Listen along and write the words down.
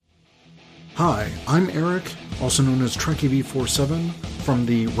Hi, I'm Eric, also known as Trekkie V47, from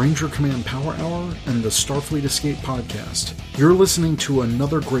the Ranger Command Power Hour and the Starfleet Escape podcast. You're listening to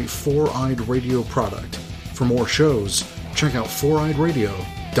another great Four-Eyed Radio product. For more shows, check out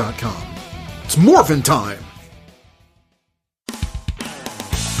foureyedradio.com. It's morphin' time!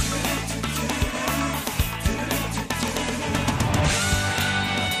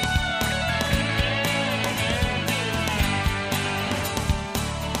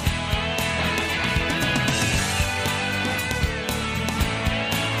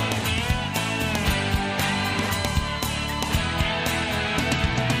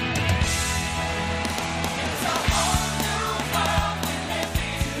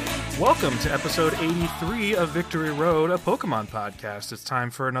 Welcome to episode 83 of Victory Road, a Pokemon podcast. It's time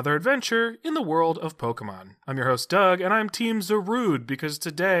for another adventure in the world of Pokemon. I'm your host, Doug, and I'm Team Zarude, because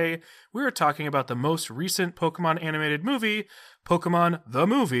today we are talking about the most recent Pokemon animated movie, Pokemon the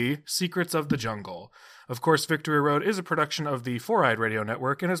Movie, Secrets of the Jungle. Of course, Victory Road is a production of the Four-Eyed Radio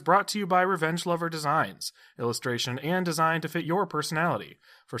Network and is brought to you by Revenge Lover Designs, illustration and design to fit your personality.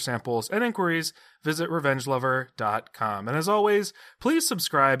 For samples and inquiries, visit revengelover.com. And as always, please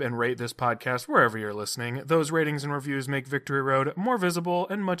subscribe and rate this podcast wherever you're listening. Those ratings and reviews make Victory Road more visible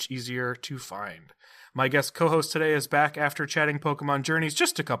and much easier to find. My guest co-host today is back after chatting Pokemon Journeys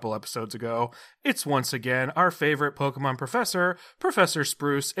just a couple episodes ago. It's once again our favorite Pokemon professor, Professor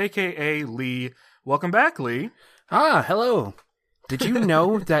Spruce, aka Lee. Welcome back, Lee. Ah, hello. Did you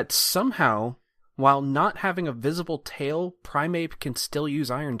know that somehow, while not having a visible tail, Primeape can still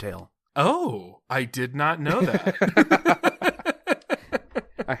use Iron Tail? Oh, I did not know that.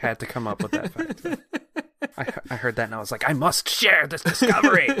 I had to come up with that fact. I heard that and I was like, I must share this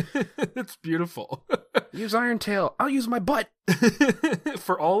discovery. It's beautiful. Use Iron Tail. I'll use my butt.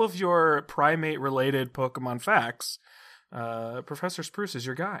 For all of your primate-related Pokemon facts, Professor Spruce is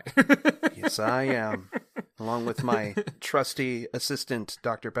your guy. Yes, I am. Along with my trusty assistant,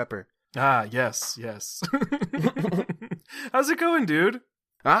 Dr. Pepper. Ah, yes. How's it going, dude?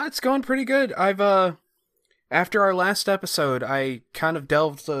 It's going pretty good. After our last episode, I kind of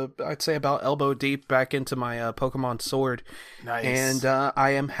delved, I'd say about elbow deep back into my Pokemon Sword. Nice. And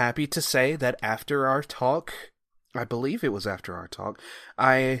I am happy to say that after our talk, I believe it was after our talk,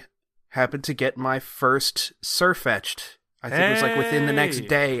 I happened to get my first Sirfetch'd. I think it was like within the next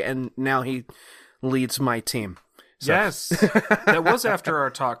day, and now he leads my team. So. Yes, that was after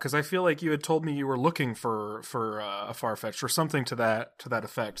our talk, because I feel like you had told me you were looking for a Farfetch'd or something to that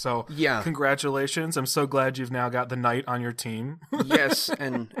effect. So yeah, congratulations! I'm so glad you've now got the knight on your team. Yes,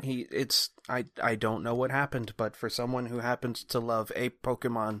 and I don't know what happened, but for someone who happens to love a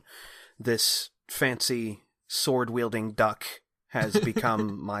Pokemon, this fancy sword wielding duck has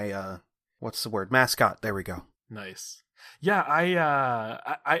become my what's the word, mascot. There we go. Nice. Yeah,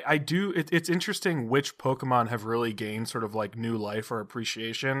 I do. It's interesting which Pokemon have really gained sort of like new life or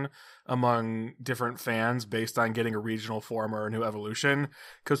appreciation among different fans based on getting a regional form or a new evolution.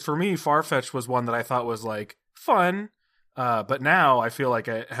 Because for me, Farfetch'd was one that I thought was like fun, but now I feel like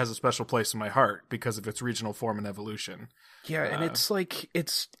it has a special place in my heart because of its regional form and evolution. Yeah, and it's like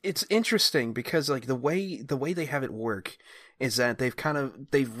it's interesting because like the way they have it work is that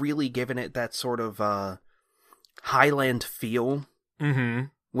they've really given it that sort of Highland feel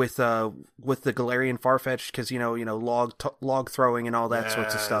with the Galarian Farfetch'd, because you know log throwing and all that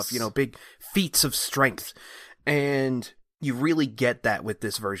sorts of stuff, big feats of strength, and you really get that with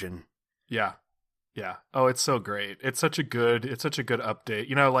this version. Yeah. Oh, it's so great. It's such a good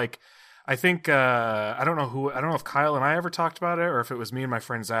update. Like I think I don't know if Kyle and I ever talked about it or if it was me and my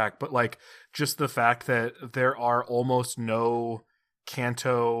friend Zach, but like just the fact that there are almost no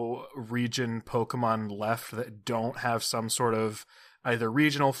Kanto region Pokemon left that don't have some sort of either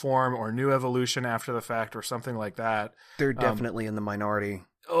regional form or new evolution after the fact or something like that. They're definitely in the minority.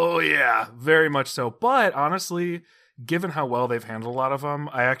 Oh yeah, very much so. But honestly, given how well they've handled a lot of them,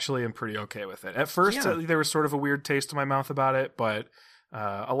 I actually am pretty okay with it. At first, there was sort of a weird taste in my mouth about it, but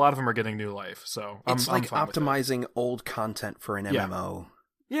a lot of them are getting new life. So it's I'm like fine optimizing old content for an MMO.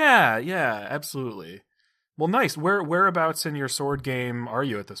 Yeah, absolutely. Well, nice. Whereabouts in your sword game are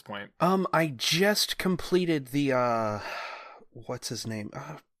you at this point? I just completed the what's his name?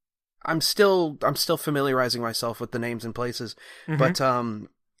 I'm still familiarizing myself with the names and places, but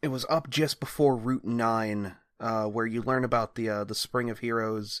it was up just before Route 9, where you learn about the Spring of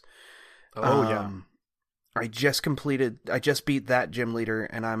Heroes. Oh yeah. I just beat that gym leader,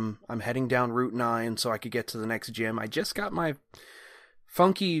 and I'm heading down Route 9 so I could get to the next gym. I just got my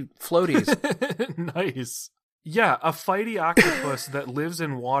funky floaties. Nice. Yeah, a fighty octopus that lives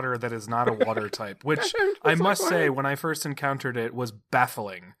in water that is not a water type, which I must say, when I first encountered it, was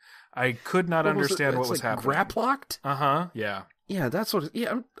baffling. I could not understand what was like happening. Grap locked? Uh-huh, yeah. Yeah, that's what...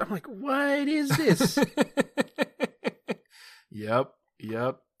 Yeah, I'm like, what is this? Yep.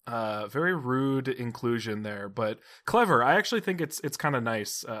 Very rude inclusion there, but clever. I actually think it's kind of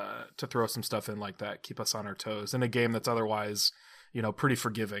nice to throw some stuff in like that, keep us on our toes in a game that's otherwise, pretty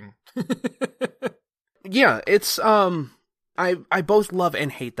forgiving. Yeah, it's I both love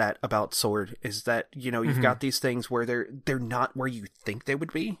and hate that about Sword, is that, you've got these things where they're not where you think they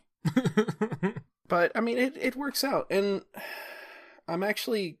would be. But I mean it works out, and I'm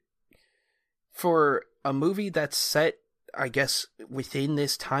actually, for a movie that's set, I guess, within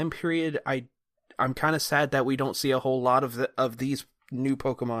this time period, I'm kind of sad that we don't see a whole lot of these new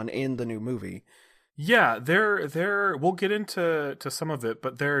Pokemon in the new movie. Yeah, they're we'll get into some of it,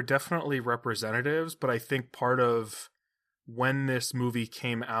 but they're definitely representatives, but I think part of when this movie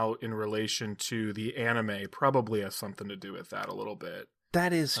came out in relation to the anime probably has something to do with that a little bit.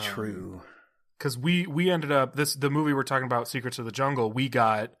 That is true. Because we ended up, the movie we're talking about, Secrets of the Jungle, we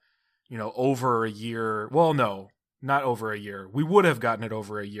got, over a year. Well, no, not over a year. We would have gotten it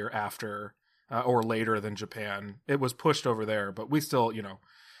over a year after or later than Japan. It was pushed over there, but we still,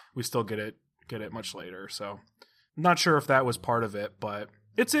 we still get it much later. So not sure if that was part of it, but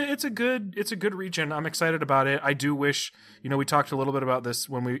it's a good region. I'm excited about it. I do wish, we talked a little bit about this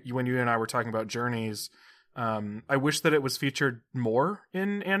when you and I were talking about Journeys. I wish that it was featured more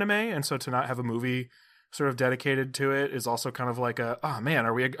in anime, and so to not have a movie sort of dedicated to it is also kind of like oh man,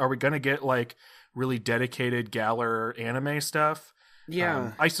 are we going to get like really dedicated Galar anime stuff?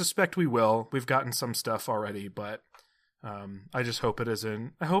 Yeah. I suspect we will. We've gotten some stuff already, but I just hope it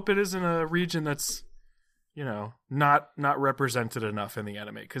isn't a region that's, not represented enough in the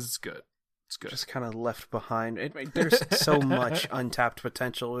anime, because it's good. It's good. Just kind of left behind. There's so much untapped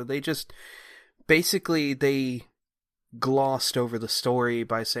potential. They just basically they glossed over the story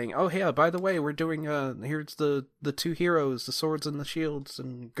by saying, "Oh yeah, by the way, we're doing here's the two heroes, the swords and the shields,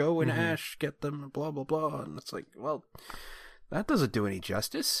 and go and Ash get them, blah blah blah." And it's like, well, that doesn't do any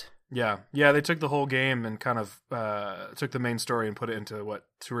justice. Yeah, they took the whole game and kind of took the main story and put it into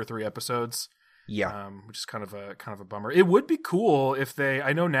 2 or 3 episodes. Yeah, which is kind of a bummer. It would be cool if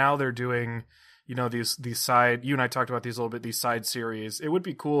I know now they're doing, these side. You and I talked about these a little bit. These side series. It would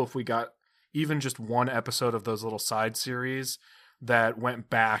be cool if we got even just one episode of those little side series that went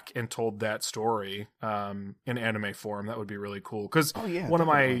back and told that story in anime form. That would be really cool. Because one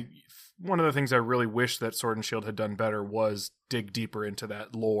of the things I really wish that Sword and Shield had done better was dig deeper into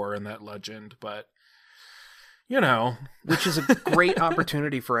that lore and that legend. But, which is a great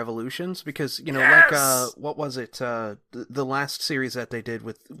opportunity for Evolutions, because, like, what was it? The last series that they did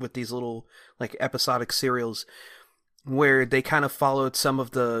with these little, like, episodic serials, where they kind of followed some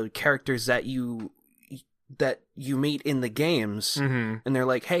of the characters that you meet in the games, and they're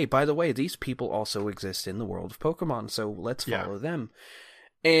like, hey, by the way, these people also exist in the world of Pokemon, so let's follow them.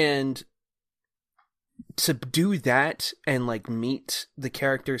 And to do that and like meet the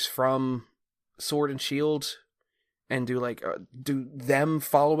characters from Sword and Shield and do them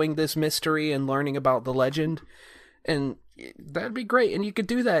following this mystery and learning about the legend, and that'd be great. And you could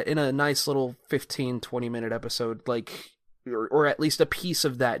do that in a nice little 15-20 minute episode, like, or at least a piece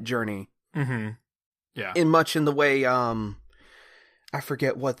of that journey. Yeah, in the way I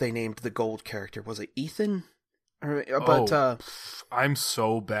forget what they named the gold character. Was it Ethan? But I'm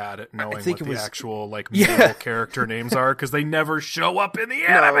so bad at knowing what the actual middle character names are, because they never show up in the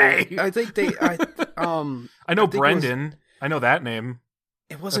anime. I think they. I know Brendan. I know that name.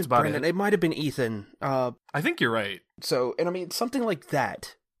 It wasn't Brendan. It might have been Ethan. I think you're right. So, and I mean something like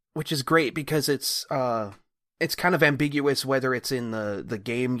that, which is great because it's kind of ambiguous whether it's in the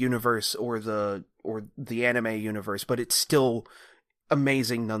game universe or the anime universe, but it's still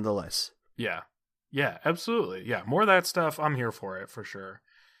amazing nonetheless. Yeah, absolutely. Yeah, more of that stuff. I'm here for it, for sure.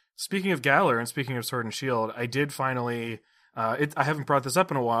 Speaking of Galar and speaking of Sword and Shield, I did finally... I haven't brought this up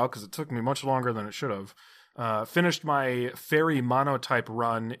in a while because it took me much longer than it should have. Finished my Fairy Monotype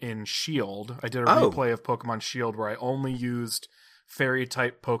run in Shield. I did a replay of Pokemon Shield where I only used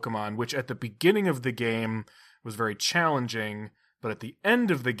Fairy-type Pokemon, which at the beginning of the game was very challenging, but at the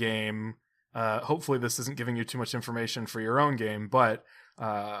end of the game, hopefully this isn't giving you too much information for your own game, but...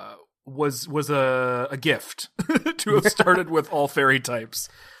 was a gift to have started with all fairy types.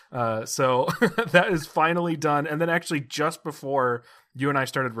 So that is finally done. And then actually just before you and I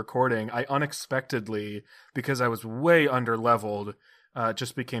started recording, I unexpectedly, because I was way under leveled,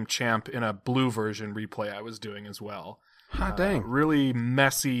 just became champ in a blue version replay I was doing as well. Hot dang. Really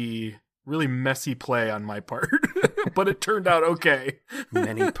messy really messy play on my part, but it turned out okay.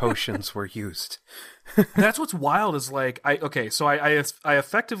 Many potions were used. That's what's wild is like, I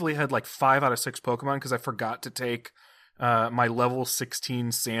effectively had like 5 out of 6 Pokemon because I forgot to take my level 16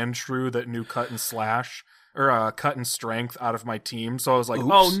 Sandshrew that knew Cut and Slash, or Cut and Strength out of my team. So I was like, Oops.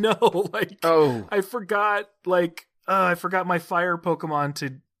 oh no, like, I forgot my fire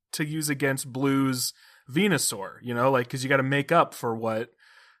Pokemon to use against Blue's Venusaur, you know, like, because you got to make up for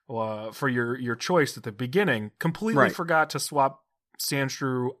for your choice at the beginning. Completely forgot to swap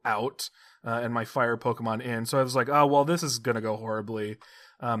Sandshrew out and my fire Pokemon in. So I was like, oh well, this is gonna go horribly.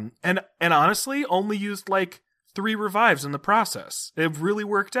 And honestly, only used like 3 revives in the process. It really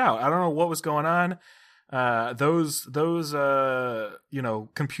worked out. I don't know what was going on. Those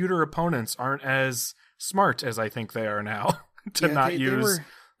computer opponents aren't as smart as I think they are now to not use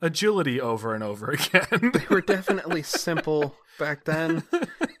agility over and over again. They were definitely simple back then.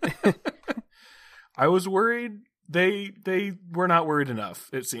 I was worried. They were not worried enough,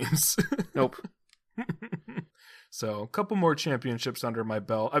 it seems. Nope. So a couple more championships under my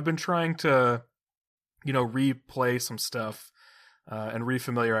belt. I've been trying to, replay some stuff and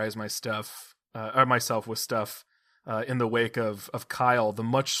refamiliarize myself with stuff in the wake of Kyle, the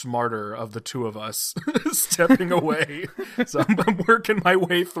much smarter of the two of us, stepping away. So I'm working my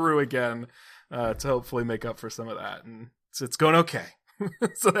way through again to hopefully make up for some of that. And it's going okay.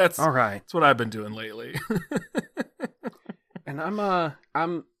 So that's all right. That's what I've been doing lately. And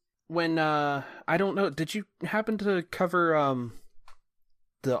I'm when I don't know, did you happen to cover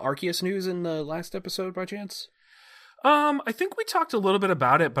the Arceus news in the last episode by chance? I think we talked a little bit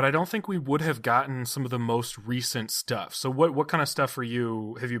about it, but I don't think we would have gotten some of the most recent stuff. So what kind of stuff have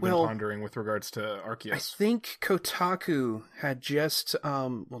you been pondering with regards to Arceus? I think Kotaku had just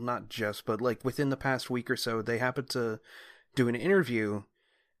not just, but like within the past week or so, they happened to do an interview,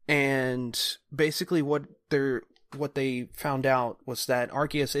 and basically what they found out was that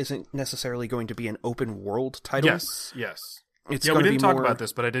Arceus isn't necessarily going to be an open world title. Yes. We didn't talk about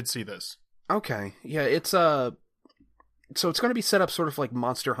this, but I did see this. Okay. Yeah, it's so it's going to be set up sort of like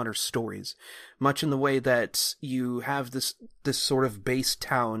Monster Hunter Stories, much in the way that you have this sort of base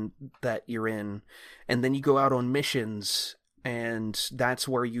town that you're in, and then you go out on missions, and that's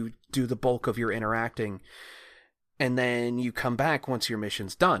where you do the bulk of your interacting, and then you come back once your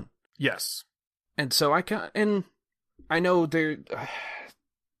mission's done. Yes. And so I know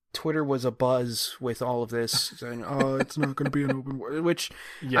Twitter was abuzz with all of this, saying, "Oh, it's not going to be an open world." Which,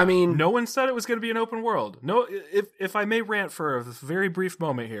 yeah. I mean, no one said it was going to be an open world. No, if I may rant for a very brief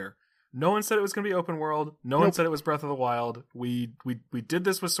moment here, no one said it was going to be open world. No one said it was Breath of the Wild. We did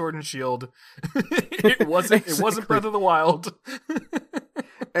this with Sword and Shield. It wasn't Breath of the Wild.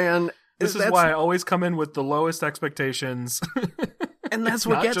 And this is why I always come in with the lowest expectations. And that's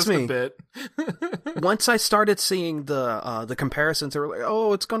what gets me. A bit. Once I started seeing the comparisons, they were like,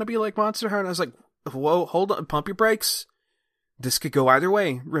 "Oh, it's going to be like Monster Hunter." I was like, "Whoa, hold on, pump your brakes. This could go either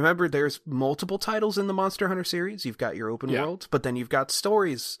way." Remember, there's multiple titles in the Monster Hunter series. You've got your open world, but then you've got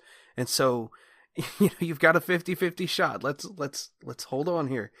stories, and so you've got a 50-50 shot. Let's hold on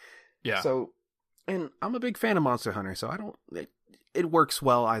here. Yeah. So, and I'm a big fan of Monster Hunter, so it works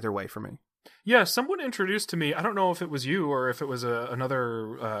well either way for me. Yeah, someone introduced to me, I don't know if it was you or if it was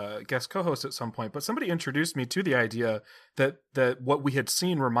another guest co-host at some point, but somebody introduced me to the idea that what we had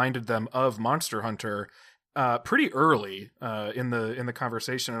seen reminded them of Monster Hunter pretty early in the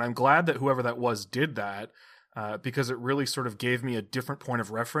conversation, and I'm glad that whoever that was did that, because it really sort of gave me a different point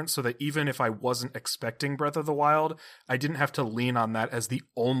of reference, so that even if I wasn't expecting Breath of the Wild, I didn't have to lean on that as the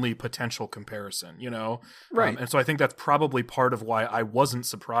only potential comparison, Right. And so I think that's probably part of why I wasn't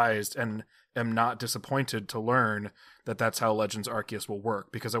surprised and am not disappointed to learn that that's how Legends Arceus will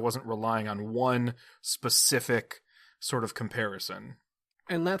work, because I wasn't relying on one specific sort of comparison.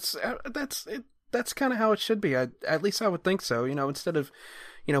 And that's kind of how it should be. At least I would think so. Instead of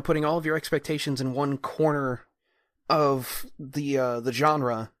putting all of your expectations in one corner of the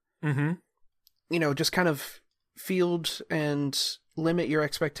genre. Mm-hmm. Just kind of field and limit your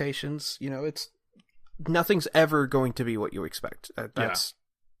expectations. It's nothing's ever going to be what you expect. That's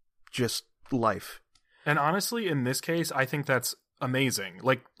just life. And honestly, in this case, I think that's amazing.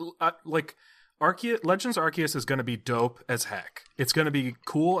 Like Legends Arceus is going to be dope as heck. It's going to be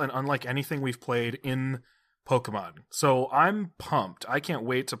cool and unlike anything we've played in Pokemon. So I'm pumped. I can't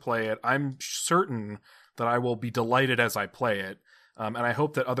wait to play it. I'm certain that I will be delighted as I play it. And I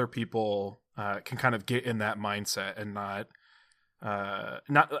hope that other people can kind of get in that mindset and not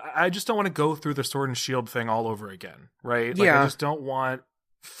I just don't want to go through the Sword and Shield thing all over again, right? Like, I just don't want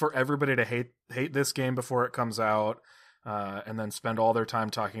for everybody to hate this game before it comes out. and then spend all their time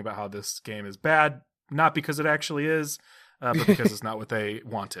talking about how this game is bad, not because it actually is, but because it's not what they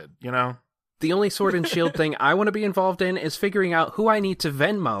wanted, you know? The only Sword and Shield thing I want to be involved in is figuring out who I need to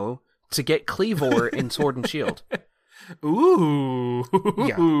Venmo to get Cleavor in Sword and Shield. Ooh.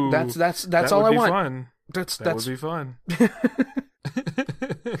 Yeah, that's all I want. Fun. That would be fun.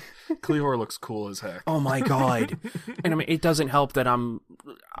 Cleavor looks cool as heck. Oh my god. And I mean, it doesn't help that I'm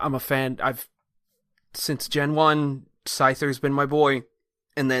a fan. Since Gen 1, Scyther's been my boy.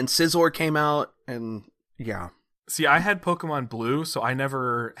 And then Scizor came out, and yeah. See, I had Pokemon Blue, so I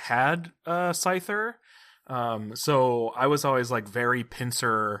never had Scyther. So I was always like very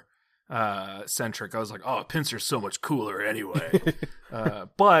Pinsir centric. I was like, oh, Pinsir's so much cooler anyway.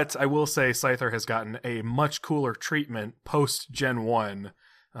 But I will say Scyther has gotten a much cooler treatment post Gen 1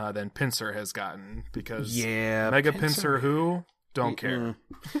 than Pinsir has gotten, because Mega Pinsir who? Don't care.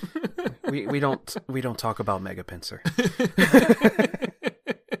 we don't talk about Mega Pinsir.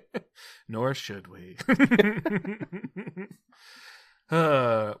 Nor should we.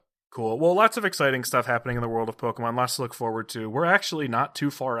 Cool. Well, lots of exciting stuff happening in the world of Pokemon. Lots to look forward to. We're actually not too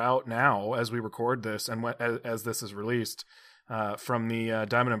far out now as we record this and as this is released from the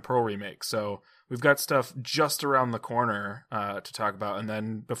Diamond and Pearl remake. So we've got stuff just around the corner to talk about. And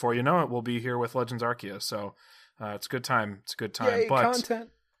then before you know it, we'll be here with Legends Arceus. So it's a good time. It's a good time. Yay, content.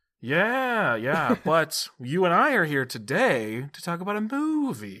 Yeah. But you and I are here today to talk about a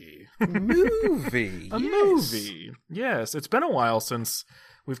movie. Movie. Yes. It's been a while since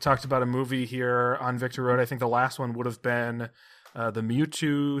we've talked about a movie here on Victory Road. I think the last one would have been the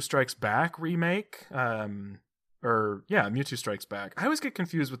Mewtwo Strikes Back remake. Mewtwo Strikes Back. I always get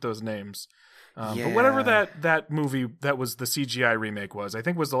confused with those names. But whatever that movie that was the CGI remake was, I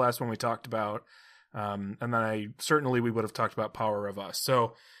think was the last one we talked about. And then we would have talked about Power of Us.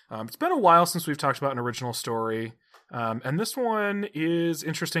 So it's been a while since we've talked about an original story. And this one is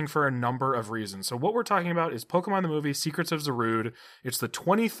interesting for a number of reasons. So what we're talking about is Pokemon the movie, Secrets of Zarude. It's the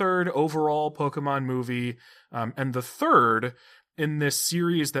 23rd overall Pokemon movie, and the third in this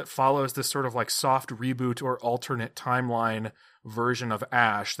series that follows this sort of like soft reboot or alternate timeline version of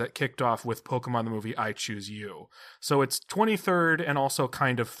Ash that kicked off with Pokemon the movie I Choose You. So it's 23rd and also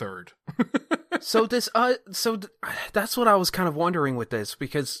kind of third. So that's what I was kind of wondering with this,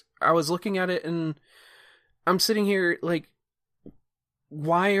 because I was looking at it and I'm sitting here like,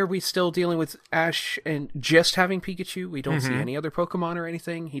 why are we still dealing with Ash and just having Pikachu? We don't see any other Pokemon or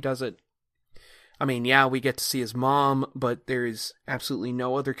anything. He doesn't. I mean, yeah, we get to see his mom, but there is absolutely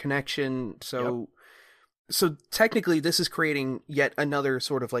no other connection. So technically this is creating yet another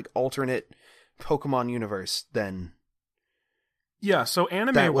sort of like alternate Pokemon universe then. Yeah, so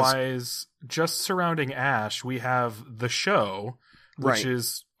anime-wise, just surrounding Ash, we have the show, which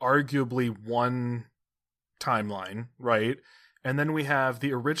is arguably one timeline, right? And then we have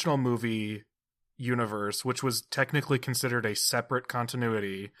the original movie universe, which was technically considered a separate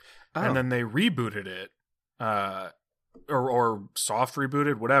continuity, and then they rebooted it, or soft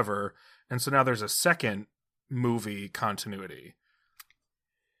rebooted, whatever, and so now there's a second movie continuity.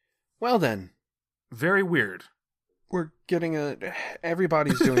 Well then. Very weird. We're getting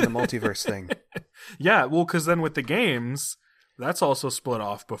everybody's doing the multiverse thing. Yeah, well, because then with the games, that's also split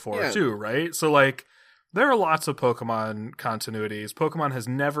off before too, right? So like, there are lots of Pokemon continuities. Pokemon has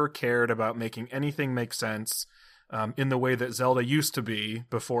never cared about making anything make sense in the way that Zelda used to be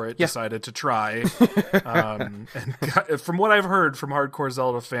before it decided to try. And from what I've heard from hardcore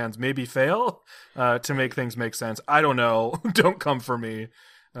Zelda fans, maybe fail to make things make sense. I don't know. Don't come for me.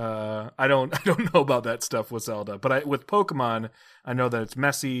 I don't know about that stuff with Zelda, but with Pokemon, I know that it's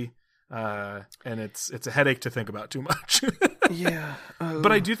messy, and it's a headache to think about too much. Yeah,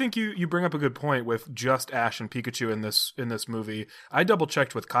 but I do think you bring up a good point with just Ash and Pikachu in this movie. I double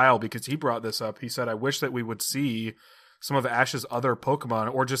checked with Kyle because he brought this up. He said, "I wish that we would see some of Ash's other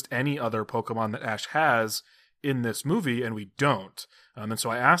Pokemon, or just any other Pokemon that Ash has in this movie," and we don't. And so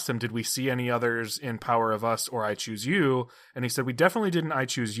I asked him, did we see any others in Power of Us or I Choose You? And he said, we definitely didn't I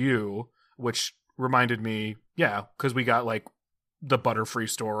Choose You, which reminded me, because we got like the Butterfree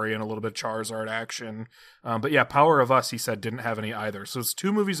story and a little bit of Charizard action. But yeah, Power of Us, he said, didn't have any either. So it's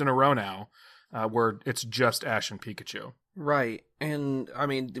 2 movies in a row now where it's just Ash and Pikachu. Right. And I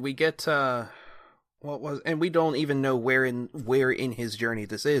mean, we get, and we don't even know where in his journey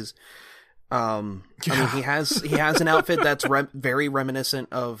this is. I mean, he has an outfit that's very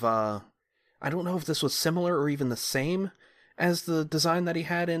reminiscent of, I don't know if this was similar or even the same as the design that he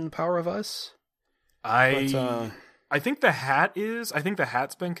had in Power of Us. I think the hat is. I think the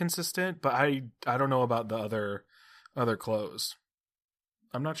hat's been consistent, but I don't know about the other clothes.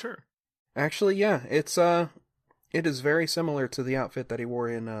 I'm not sure. Actually, yeah, it's It is very similar to the outfit that he wore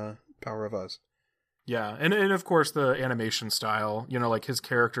in Power of Us. Yeah, and of course the animation style, you know, like his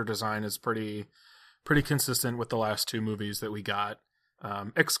character design is pretty consistent with the last two movies that we got,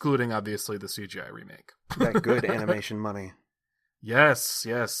 excluding obviously the CGI remake. That good animation money. Yes,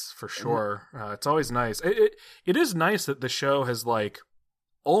 for sure. It's always nice. It is nice that the show has like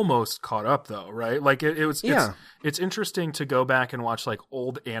almost caught up though, right? Like it's interesting to go back and watch like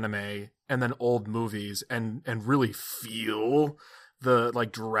old anime and then old movies and really feel the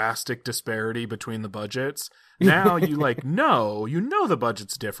like drastic disparity between the budgets. Now you like know the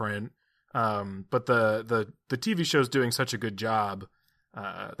budget's different, but the TV show's doing such a good job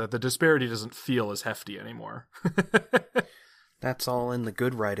that the disparity doesn't feel as hefty anymore. That's all in the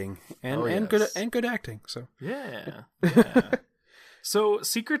good writing and good acting. So yeah. So,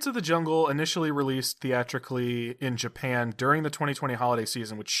 Secrets of the Jungle initially released theatrically in Japan during the 2020 holiday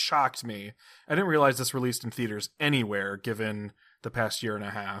season, which shocked me. I didn't realize this released in theaters anywhere, given the past year and a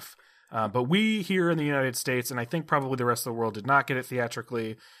half. But we here in the United States, and I think probably the rest of the world, did not get it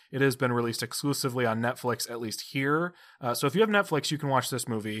theatrically. It has been released exclusively on Netflix, at least here. So if you have Netflix, you can watch this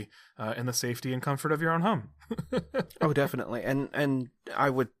movie in the safety and comfort of your own home. Oh, definitely. And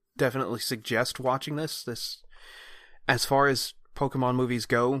I would definitely suggest watching this. As far as Pokemon movies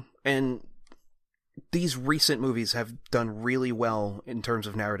go, and these recent movies have done really well in terms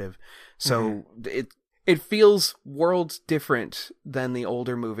of narrative. So it feels worlds different than the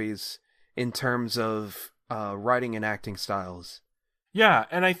older movies in terms of writing and acting styles. Yeah,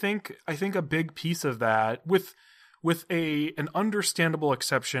 and I think a big piece of that, with an understandable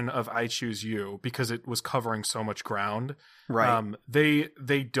exception of I Choose You, because it was covering so much ground. Right.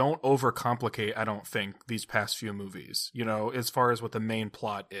 They don't overcomplicate, I don't think, these past few movies, you know, as far as what the main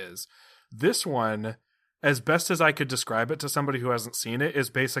plot is. This one, as best as I could describe it to somebody who hasn't seen it, is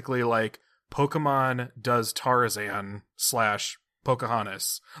basically like Pokemon does Tarzan /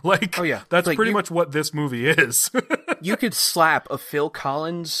 Pocahontas. Like, oh, yeah. That's like pretty much what this movie is. You could slap a Phil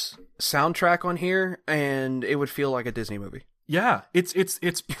Collins soundtrack on here and it would feel like a Disney movie. Yeah,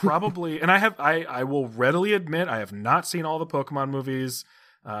 it's probably, and I will readily admit I have not seen all the Pokemon movies.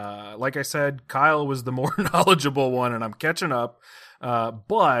 Like I said, Kyle was the more knowledgeable one, and I'm catching up.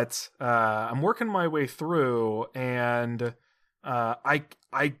 But I'm working my way through, and I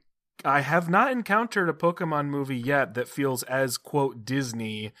have not encountered a Pokemon movie yet that feels as, quote,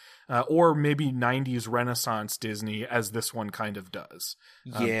 Disney, or maybe 90s Renaissance Disney as this one kind of does.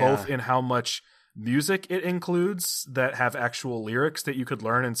 Both in how much music it includes that have actual lyrics that you could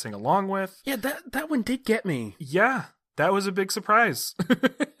learn and sing along with. Yeah, that one did get me. Yeah, that was a big surprise.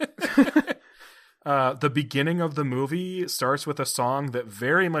 The beginning of the movie starts with a song that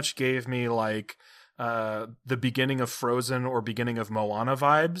very much gave me like the beginning of Frozen or beginning of Moana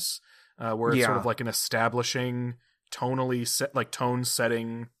vibes, where it's sort of like an establishing tonally tone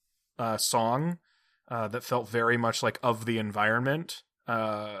setting song that felt very much like of the environment,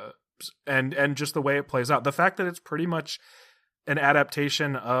 and just the way it plays out. The fact that it's pretty much an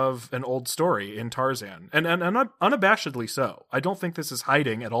adaptation of an old story in Tarzan, and unabashedly so. I don't think this is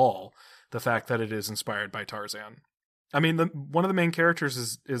hiding at all the fact that it is inspired by Tarzan. I mean, one of the main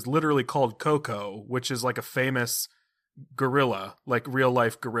characters is literally called Coco, which is like a famous gorilla, like real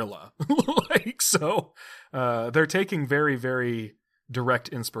life gorilla. They're taking very, very direct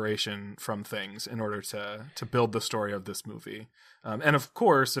inspiration from things in order to build the story of this movie. And of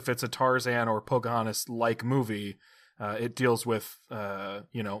course, if it's a Tarzan or Pocahontas like movie, it deals with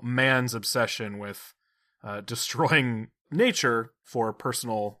man's obsession with destroying nature for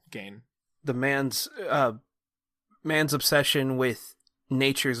personal gain. The man's obsession with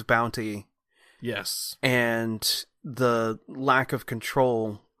nature's bounty. Yes. And the lack of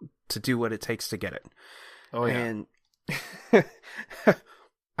control to do what it takes to get it. Oh, yeah. And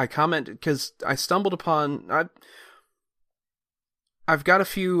I commented because I stumbled upon... I've got a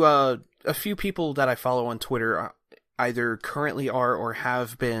few people that I follow on Twitter either currently are or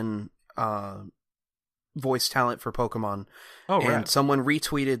have been voice talent for Pokemon. Oh, right. And someone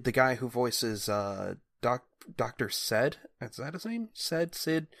retweeted the guy who voices Dr. Zed. Is that his name? Sid?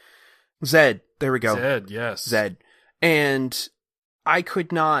 Zed. There we go. Zed, yes. Zed. And I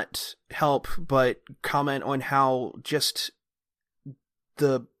could not help but comment on how just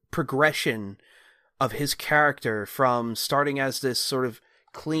the progression of his character from starting as this sort of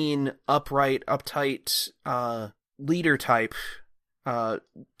clean, upright, uptight leader type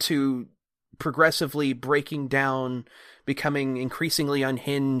to progressively breaking down, becoming increasingly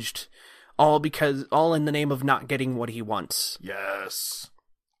unhinged, all in the name of not getting what he wants. Yes.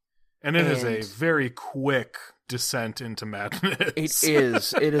 And it is a very quick descent into madness. It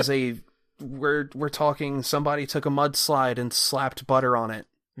is. It is a we're talking somebody took a mudslide and slapped butter on it.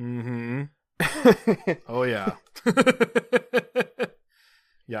 Mm-hmm. Oh yeah.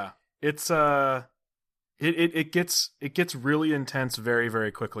 Yeah. It's it gets really intense very,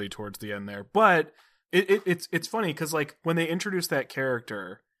 very quickly towards the end there. But it's funny because like when they introduced that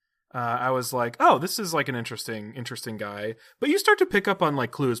character, I was like, oh, this is like an interesting guy. But you start to pick up on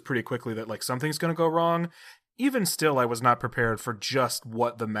like clues pretty quickly that like something's going to go wrong. Even still, I was not prepared for just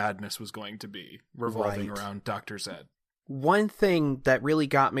what the madness was going to be revolving around Dr. Zed. One thing that really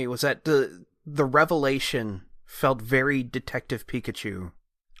got me was that the revelation felt very Detective Pikachu.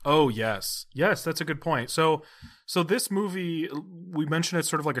 Oh, yes. Yes, that's a good point. So this movie, we mentioned it's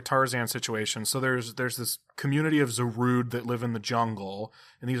sort of like a Tarzan situation. So there's this community of Zarude that live in the jungle,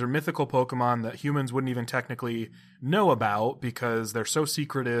 and these are mythical Pokemon that humans wouldn't even technically know about because they're so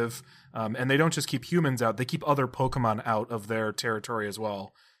secretive, and they don't just keep humans out, they keep other Pokemon out of their territory as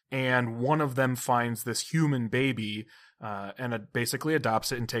well. And one of them finds this human baby, and basically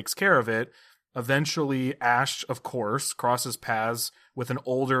adopts it and takes care of it. Eventually, Ash, of course, crosses paths with an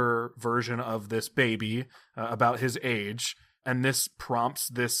older version of this baby about his age, and this prompts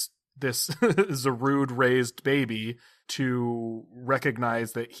this Zarude-raised baby to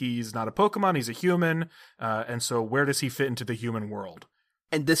recognize that he's not a Pokemon, he's a human, and so where does he fit into the human world?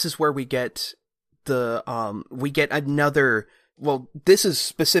 And this is where we get another. Well, this is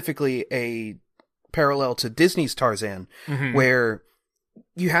specifically a parallel to Disney's Tarzan, mm-hmm. where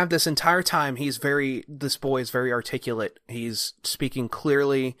you have this entire time this boy is very articulate. He's speaking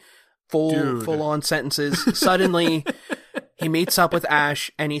clearly, full on sentences. Suddenly he meets up with Ash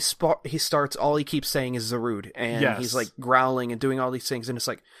and he starts, all he keeps saying is Zarude, and he's like growling and doing all these things, and it's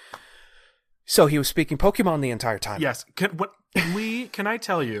like, so he was speaking Pokemon the entire time. Yes. Can I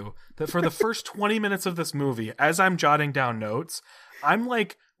tell you that for the first 20 minutes of this movie, as I'm jotting down notes, I'm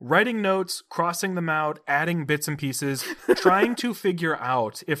like writing notes, crossing them out, adding bits and pieces, trying to figure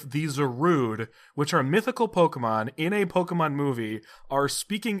out if these Zarude, which are mythical Pokemon in a Pokemon movie, are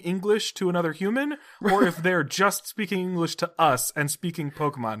speaking English to another human, or if they're just speaking English to us and speaking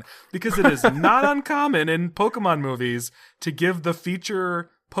Pokemon. Because it is not uncommon in Pokemon movies to give the feature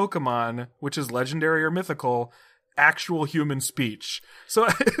Pokemon, which is legendary or mythical, actual human speech. So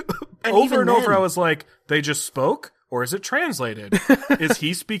over and over I was like, they just spoke? Or is it translated? Is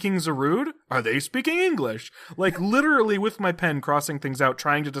he speaking Zarude? Are they speaking English? Like literally with my pen crossing things out,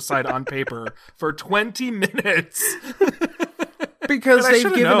 trying to decide on paper for 20 minutes. Because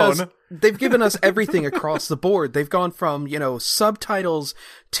they've given us everything across the board. They've gone from, subtitles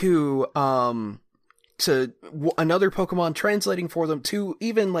to another Pokemon translating for them, to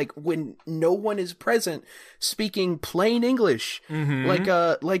even like when no one is present speaking plain English. Mm-hmm.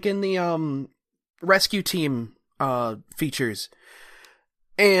 Like in the rescue team features.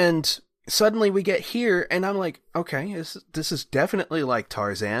 And suddenly we get here and I'm like, okay, this is definitely like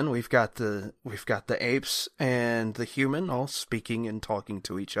Tarzan. We've got the apes and the human all speaking and talking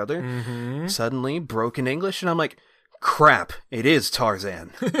to each other. Mm-hmm. Suddenly broken English, and I'm like, crap, it is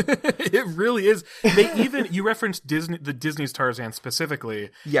Tarzan. It really is. You referenced the Disney's Tarzan specifically.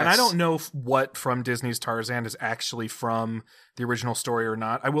 Yes. And I don't know what from Disney's Tarzan is actually from the original story or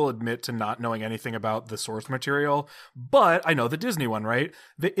not. I will admit to not knowing anything about the source material, but I know the Disney one, right?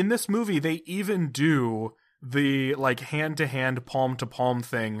 In this movie, they even do the like hand-to-hand, palm-to-palm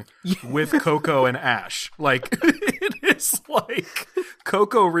thing with Coco and Ash. Like, it is like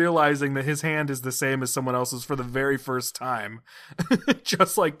Coco realizing that his hand is the same as someone else's for the very first time.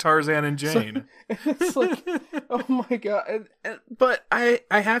 Just like Tarzan and Jane. It's like, oh my god. But I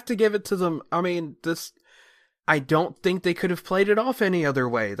have to give it to them. I mean, I don't think they could have played it off any other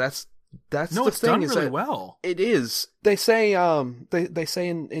way. That's no, the it's thing, done really well. It is. They say they say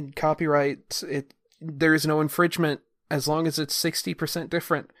in copyright there is no infringement as long as it's 60%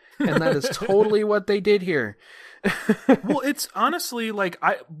 different, and that is totally what they did here. Well, it's honestly like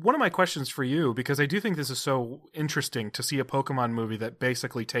one of my questions for you, because I do think this is so interesting to see a Pokemon movie that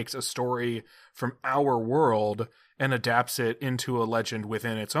basically takes a story from our world and adapts it into a legend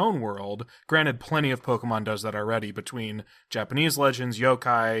within its own world. Granted, plenty of Pokemon does that already between Japanese legends,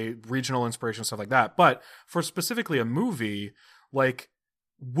 yokai, regional inspiration, stuff like that. But for specifically a movie, like,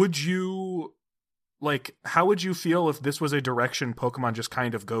 how would you feel if this was a direction Pokemon just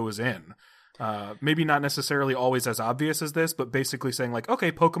kind of goes in? Maybe not necessarily always as obvious as this, but basically saying like,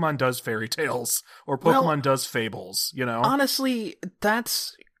 okay, Pokemon does fairy tales or Pokemon does fables, Honestly,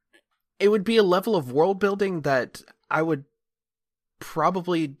 it would be a level of world building that I would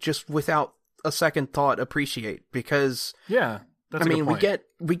probably just without a second thought appreciate, because that's a good point.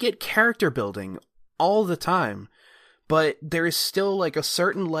 we get character building all the time, but there is still like a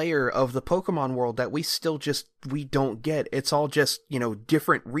certain layer of the Pokemon world that we don't get. It's all just,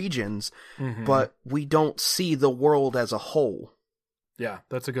 different regions, but we don't see the world as a whole. Yeah,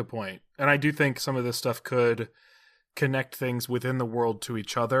 that's a good point. And I do think some of this stuff could connect things within the world to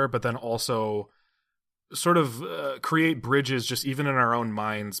each other, but then also sort of create bridges just even in our own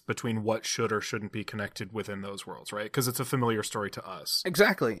minds between what should or shouldn't be connected within those worlds, right? Because it's a familiar story to us.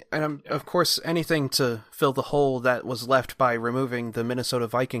 Exactly. And of course, anything to fill the hole that was left by removing the Minnesota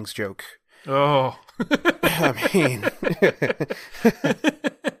Vikings joke. Oh. I mean...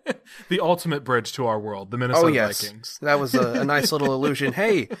 The ultimate bridge to our world, the Minnesota Vikings. That was a nice little allusion.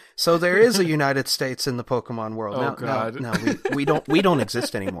 Hey, so there is a United States in the Pokemon world. Oh, God. No, we don't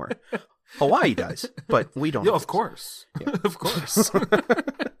exist anymore. Hawaii does, but we don't. Yeah, of course. Yeah. Of course.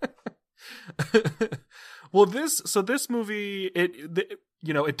 Well, this movie,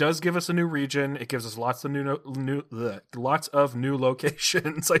 it does give us a new region. It gives us lots of new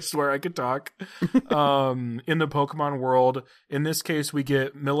locations. I swear I could talk. In the Pokemon world, in this case, we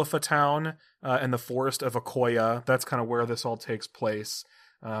get Millifa Town and the Forest of Akoya. That's kind of where this all takes place.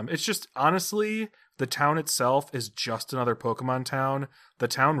 It's just, honestly, the town itself is just another Pokemon town. The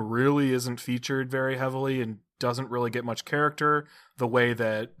town really isn't featured very heavily and doesn't really get much character the way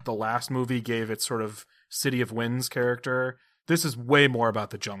that the last movie gave its sort of City of Winds character. This is way more about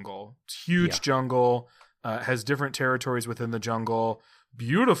the jungle. It's huge jungle, has different territories within the jungle.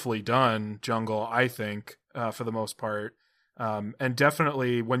 Beautifully done jungle, I think, for the most part. And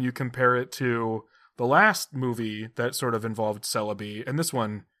definitely when you compare it to the last movie that sort of involved Celebi, and this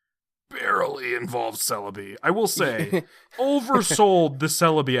one barely involves Celebi. I will say, oversold the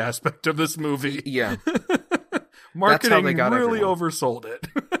Celebi aspect of this movie. Yeah. Marketing really oversold it.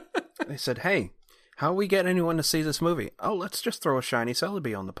 They said, hey, how we get anyone to see this movie? Oh, let's just throw a shiny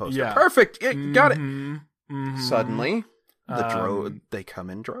Celebi on the poster. Yeah. Perfect. Yeah, got it. Mm-hmm. Suddenly, they come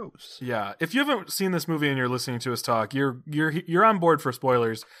in droves. Yeah. If you haven't seen this movie and you're listening to us talk, you're on board for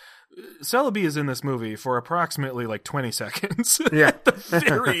spoilers. Celebi is in this movie for approximately like 20 seconds. Yeah. At the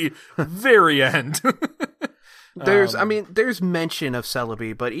very, very end. There's mention of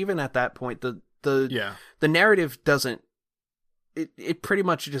Celebi, but even at that point, the narrative doesn't. It pretty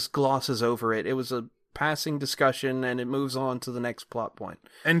much just glosses over it. It was a passing discussion, and it moves on to the next plot point.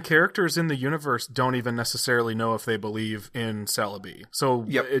 And characters in the universe don't even necessarily know if they believe in Celebi, so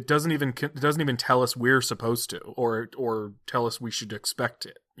it doesn't even tell us we're supposed to, or tell us we should expect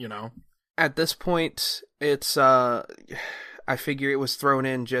it. At this point, it's I figure it was thrown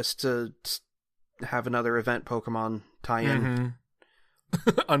in just to have another event Pokemon tie-in. Mm-hmm.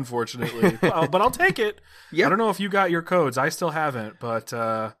 Unfortunately. But I'll take it. Yep. I don't know if you got your codes. I still haven't, but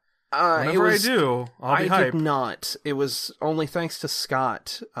whenever I do, I'll be hyped. I did not. It was only thanks to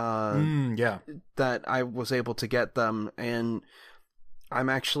Scott that I was able to get them, and I'm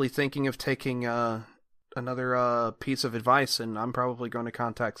actually thinking of taking another piece of advice, and I'm probably going to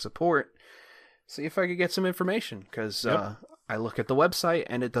contact support, see if I could get some information, because I look at the website,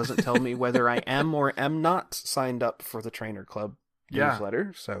 and it doesn't tell me whether I am or am not signed up for the Trainer Club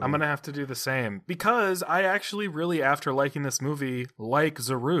newsletter. So I'm gonna have to do the same, because I actually really, after liking this movie, like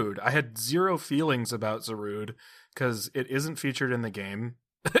Zarude. I had zero feelings about Zarude because it isn't featured in the game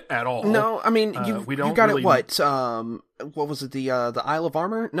at all. No, I mean you got really... it. What was it? The Isle of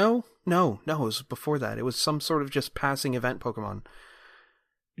Armor? No, it was before that. It was some sort of just passing event Pokemon.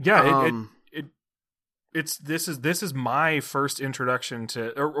 Yeah, this is my first introduction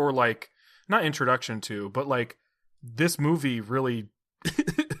to, or like not introduction to, but like. This movie really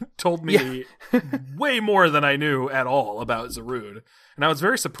told me way more than I knew at all about Zarude. And I was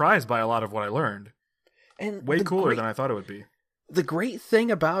very surprised by a lot of what I learned. And way cooler than I thought it would be. The great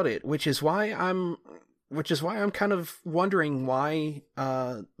thing about it, which is why I'm kind of wondering why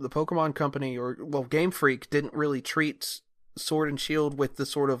the Pokemon Company Game Freak didn't really treat Sword and Shield with the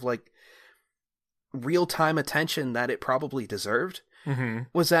sort of like real-time attention that it probably deserved,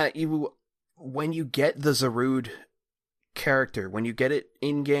 was that when you get the Zarude character, when you get it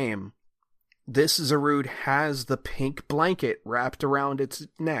in game, this Zarude has the pink blanket wrapped around its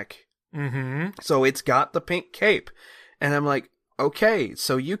neck. So it's got the pink cape, and I'm like, okay,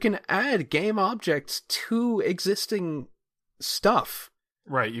 so you can add game objects to existing stuff,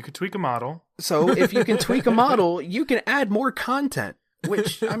 right? You could tweak a model. So if you can tweak a model, you can add more content,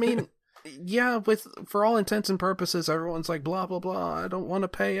 which I mean, for all intents and purposes, everyone's like blah blah blah, I don't want to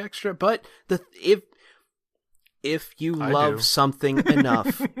pay extra, but if you love something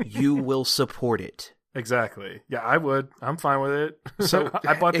enough, you will support it. Exactly. Yeah, I would. I'm fine with it. So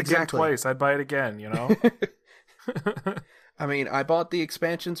I bought the game twice. I'd buy it again, I mean, I bought the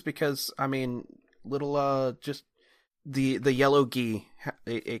expansions because, little, just the yellow gi,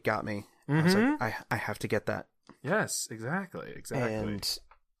 it got me. I was like, I have to get that. Yes, exactly. And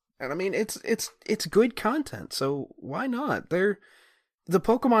I mean, it's good content, so why not? The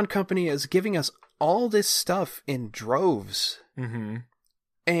Pokemon Company is giving us all this stuff in droves,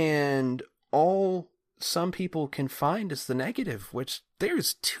 and all some people can find is the negative, which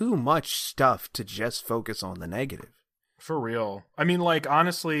there's too much stuff to just focus on the negative. For real. I mean, like,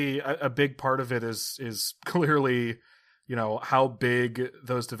 honestly, a big part of it is clearly, you know, how big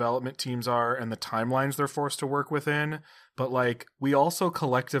those development teams are and the timelines they're forced to work within. But, like, we also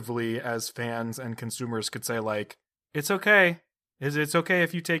collectively as fans and consumers could say, like, it's okay. It's okay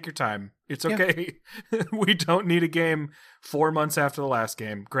if you take your time. It's okay. Yeah. We don't need a game 4 months after the last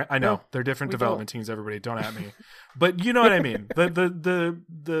game. I know they're different development teams. Everybody, don't at me, but you know what I mean.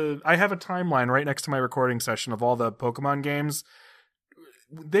 The I have a timeline right next to my recording session of all the Pokemon games.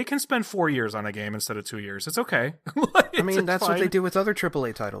 They can spend 4 years on a game instead of 2 years. It's okay. I mean, that's fine. What they do with other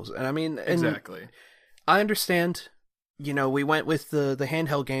AAA titles, and I mean, exactly. I understand. You know, we went with the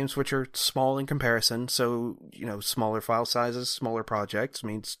handheld games, which are small in comparison. So, you know, smaller file sizes, smaller projects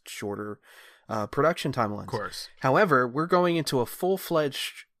means shorter production timelines. Of course. However, we're going into a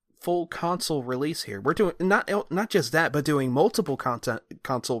full-fledged, full console release here. We're doing not just that, but doing multiple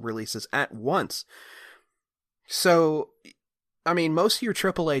console releases at once. So, I mean, most of your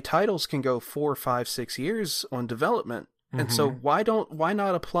AAA titles can go 4, 5, 6 years on development, and so why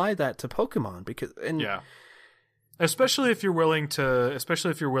not apply that to Pokemon? Yeah. Especially if you're willing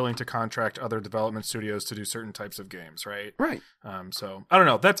to contract other development studios to do certain types of games, right? Right. So I don't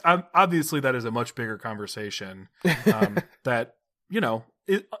know. That's obviously that is a much bigger conversation. That, you know,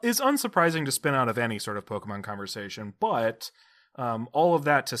 is unsurprising to spin out of any sort of Pokemon conversation. But all of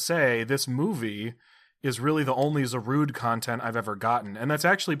that to say, this movie is really the only Zarude content I've ever gotten, and that's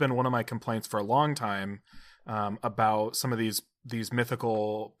actually been one of my complaints for a long time about some of these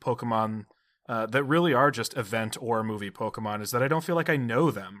mythical Pokemon. That really are just event or movie Pokemon, is that I don't feel like I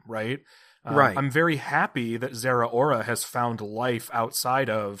know them, right? Right. I'm very happy that Zeraora has found life outside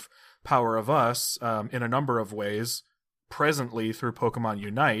of Power of Us in a number of ways, presently through Pokemon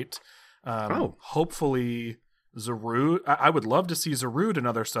Unite. Hopefully Zarude... I would love to see Zarude and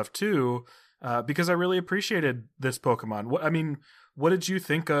other stuff too, because I really appreciated this Pokemon. What did you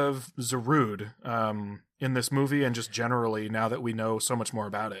think of Zarude in this movie and just generally now that we know so much more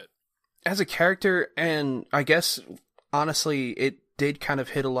about it? As a character, and I guess, honestly, it did kind of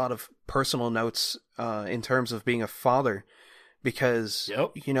hit a lot of personal notes in terms of being a father, because,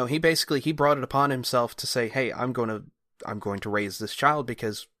 you know, he brought it upon himself to say, hey, I'm going to raise this child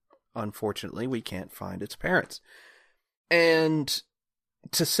because, unfortunately, we can't find its parents. And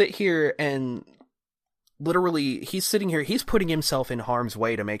to sit here and literally, he's sitting here, he's putting himself in harm's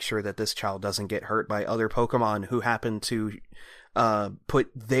way to make sure that this child doesn't get hurt by other Pokemon who happen to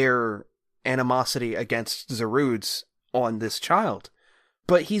put their animosity against Zarude's on this child.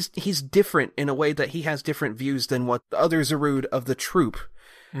 But he's different in a way that he has different views than what the other Zarude of the troop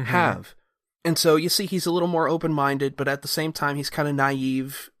have. And so you see he's a little more open-minded, but at the same time he's kind of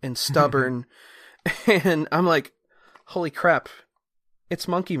naive and stubborn. And I'm like, holy crap, it's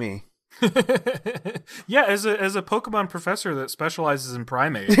Monkey Me. Yeah, as a Pokemon professor that specializes in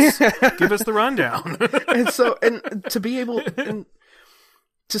primates, give us the rundown. and to be able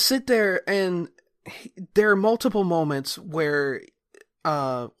to sit there, and there are multiple moments where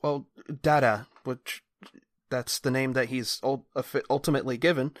Dada, which that's the name that he's ultimately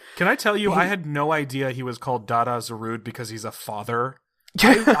given. Can I tell you, I had no idea he was called Dada Zarude because he's a father.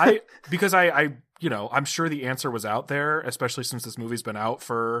 Because I you know, I'm sure the answer was out there, especially since this movie's been out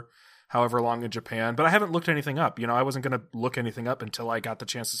for however long in Japan, but I haven't looked anything up. You know, I wasn't going to look anything up until I got the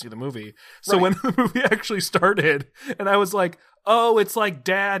chance to see the movie. So when the movie actually started, and I was like, oh, it's like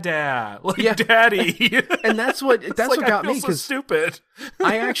Dada, like Daddy. And that's what got me, because stupid.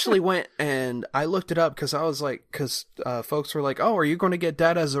 I actually went and I looked it up because I was like, folks were like, oh, are you going to get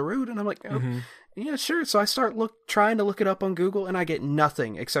Dada Zarude? And I'm like, oh, yeah, sure. So I start trying to look it up on Google, and I get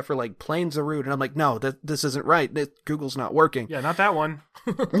nothing except for like plain Zarude, and I'm like, no, this isn't right. Google's not working. Yeah, not that one.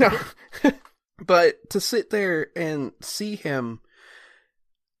 No. But to sit there and see him,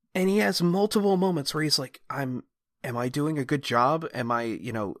 and he has multiple moments where he's like, am I doing a good job? Am I,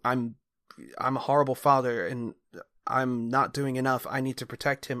 you know, I'm a horrible father and I'm not doing enough. I need to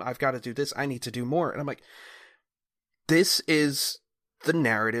protect him. I've got to do this. I need to do more. And I'm like, this is the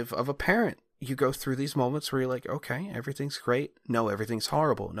narrative of a parent. You go through these moments where you're like, okay, everything's great. No, everything's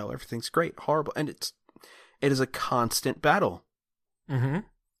horrible. No, everything's great. Horrible. And it is a constant battle. And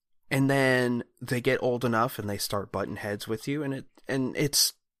then they get old enough and they start butting heads with you. And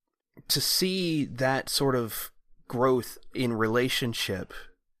it's to see that sort of growth in relationship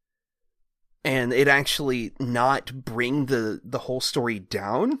and it actually not bring the whole story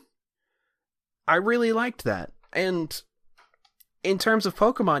down, I really liked that. And in terms of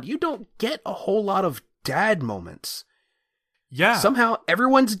Pokemon, you don't get a whole lot of dad moments. Yeah. Somehow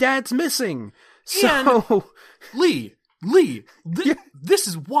everyone's dad's missing. So Lee, this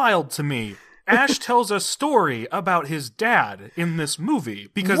is wild to me. Ash tells a story about his dad in this movie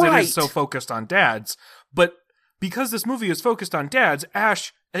because it is so focused on dads. But because this movie is focused on dads,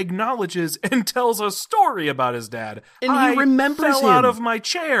 Ash acknowledges and tells a story about his dad. And he remembers fell him. out of my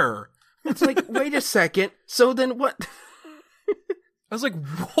chair. It's like, wait a second. So then what? I was like,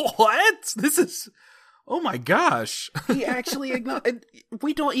 what? This is... Oh my gosh. He actually acknowledged...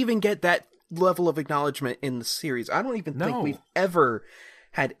 We don't even get that level of acknowledgement in the series. I don't even think we've ever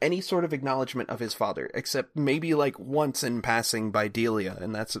had any sort of acknowledgement of his father, except maybe like once in passing by Delia,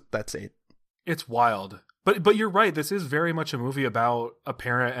 and that's it. It's wild. But you're right, this is very much a movie about a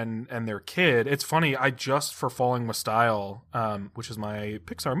parent and their kid. It's funny, I just, for Falling with Style, which is my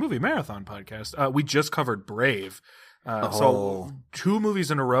Pixar movie marathon podcast, we just covered Brave. So 2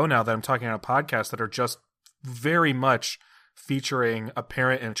 movies in a row now that I'm talking on a podcast that are just very much featuring a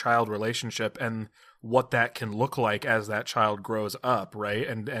parent and child relationship and what that can look like as that child grows up, right?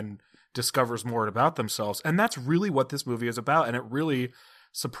 And discovers more about themselves. And that's really what this movie is about. And it really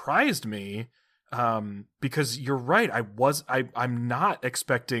surprised me, because you're right. I'm not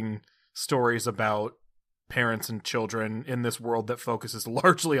expecting stories about parents and children in this world that focuses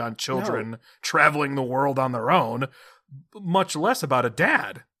largely on children traveling the world on their own, much less about a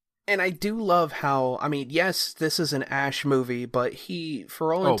dad. And I do love how, I mean, yes, this is an Ash movie, but he,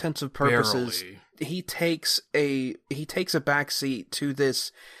 for all intents and purposes, barely. he takes a backseat to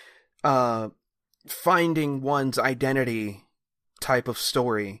this finding one's identity type of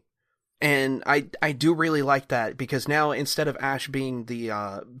story. And I do really like that, because now instead of Ash being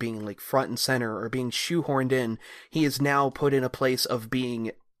the being like front and center or being shoehorned in, he is now put in a place of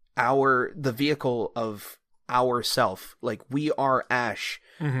being the vehicle of ourself. Like, we are Ash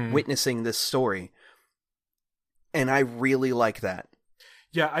witnessing this story. And I really like that.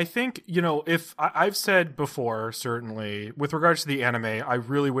 Yeah, I think, if I've said before, certainly, with regards to the anime, I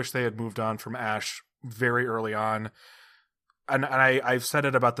really wish they had moved on from Ash very early on. And I've said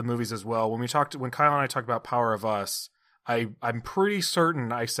it about the movies as well. When Kyle and I talked about Power of Us, I'm pretty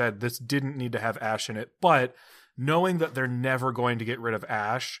certain I said this didn't need to have Ash in it. But knowing that they're never going to get rid of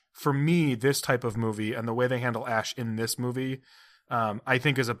Ash, for me, this type of movie and the way they handle Ash in this movie, I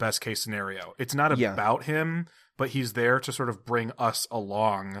think is a best case scenario. It's not about him, but he's there to sort of bring us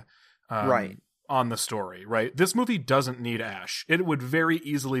along on the story, right? This movie doesn't need Ash. It would very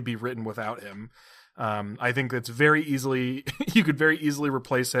easily be written without him. I think that's very easily, you could very easily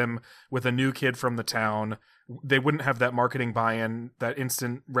replace him with a new kid from the town. They wouldn't have that marketing buy-in, that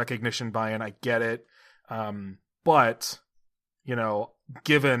instant recognition buy-in. I get it. But,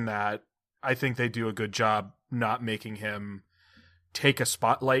 given that, I think they do a good job not making him take a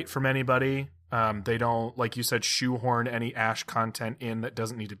spotlight from anybody. They don't, like you said, shoehorn any Ash content in that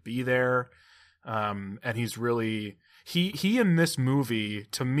doesn't need to be there. And he's really, he in this movie,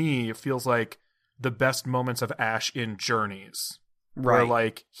 to me, feels like the best moments of Ash in Journeys. Right. Where,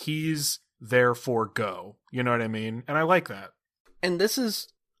 like, he's there for go. You know what I mean? And I like that. And this is,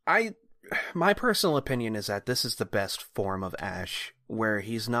 my personal opinion is that this is the best form of Ash, where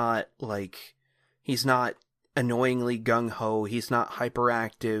he's not annoyingly gung-ho, he's not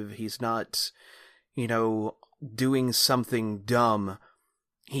hyperactive, he's not, doing something dumb.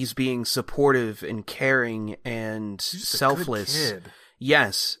 He's being supportive and caring and selfless. He's a good kid.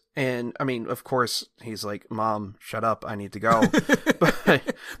 Yes. And, I mean, of course, he's like, Mom, shut up, I need to go.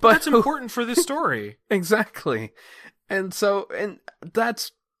 but that's important for this story. Exactly. And so,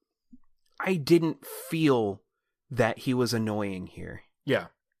 I didn't feel that he was annoying here. Yeah.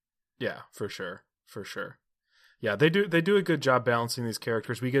 Yeah, for sure. For sure. Yeah, they do a good job balancing these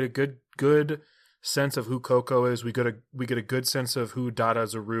characters. We get a good sense of who Coco is. We get a good sense of who Dada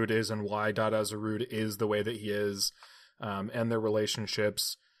Zarud is and why Dada Zarud is the way that he is, and their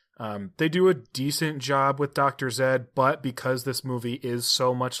relationships. They do a decent job with Dr. Zed, but because this movie is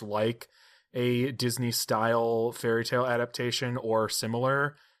so much like a Disney-style fairy tale adaptation or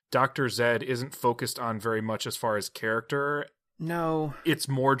similar, Dr. Zed isn't focused on very much as far as character. No. It's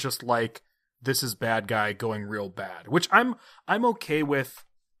more just like, this is bad guy going real bad, which I'm okay with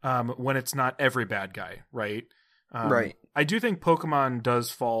when it's not every bad guy, right? Right. I do think Pokemon does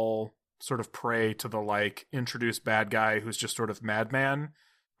fall sort of prey to the, introduce bad guy who's just sort of madman.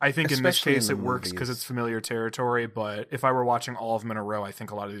 I think Especially in this case in it the works movies. because it's familiar territory, but if I were watching all of them in a row, I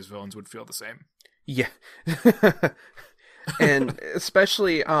think a lot of these villains would feel the same. Yeah. And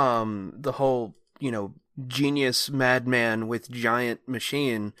especially the whole, genius madman with giant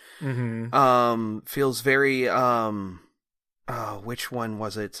machine feels very which one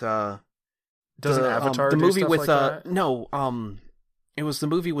was it? Doesn't Avatar the do movie stuff with like that? no, it was the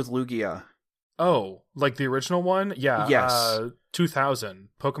movie with Lugia. Oh, like the original one? Yeah. Yes. 2000.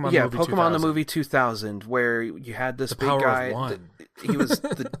 Pokemon Yeah, movie Pokemon 2000. the movie 2000, where you had this The big power guy. of one. He was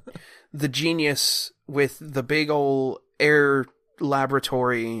the genius with the big old air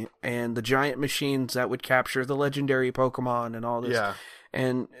laboratory and the giant machines that would capture the legendary Pokemon and all this. Yeah.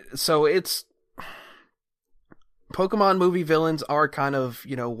 And so it's Pokemon movie villains are kind of,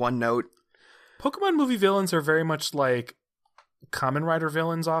 one note. Pokemon movie villains are very much like Kamen Rider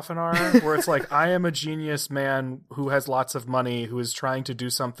villains often are, where it's like, I am a genius man who has lots of money, who is trying to do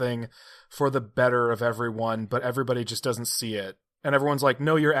something for the better of everyone, but everybody just doesn't see it. And everyone's like,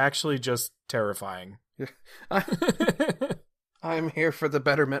 no, you're actually just terrifying. I'm here for the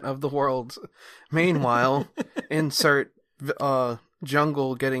betterment of the world. Meanwhile, insert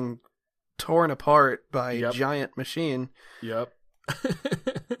jungle getting torn apart by a giant machine. Yep.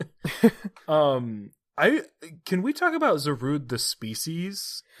 Can we talk about Zarude the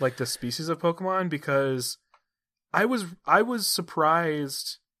species? Like the species of Pokemon? Because I was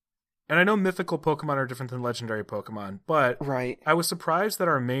surprised, and I know mythical Pokemon are different than legendary Pokemon, but right. I was surprised that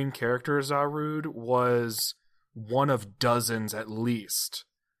our main character, Zarude, was one of dozens at least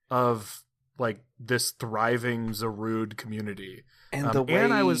of like this thriving Zarude community. And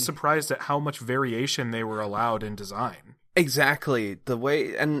and I was surprised at how much variation they were allowed in design. Exactly. The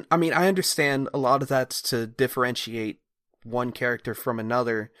way, and I mean, I understand a lot of that's to differentiate one character from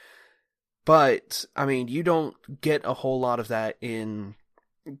another, but I mean, you don't get a whole lot of that in,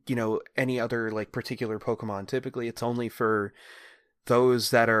 any other like particular Pokemon. Typically, it's only for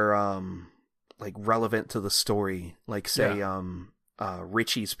those that are like relevant to the story, like say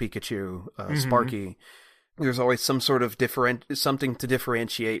Richie's Pikachu, Sparky. There's always some sort of something to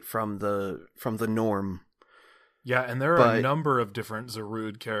differentiate from the norm. Yeah, and there are a number of different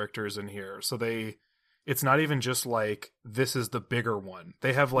Zarude characters in here. So it's not even just like, this is the bigger one.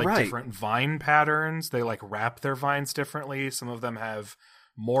 They have like different vine patterns. They like wrap their vines differently. Some of them have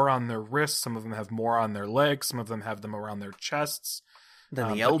more on their wrists. Some of them have more on their legs. Some of them have them around their chests.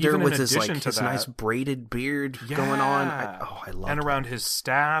 Then the elder with his nice braided beard going on. I love it. And around his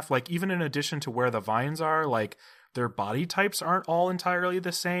staff, like even in addition to where the vines are, like their body types aren't all entirely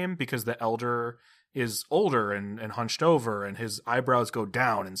the same because the elder is older and hunched over and his eyebrows go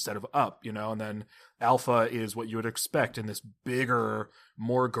down instead of up, and then Alpha is what you would expect in this bigger,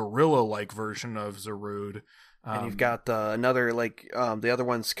 more gorilla-like version of Zarude. And you've got another, like, the other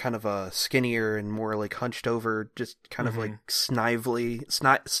one's kind of skinnier and more, like, hunched over, just kind of, like, snidely.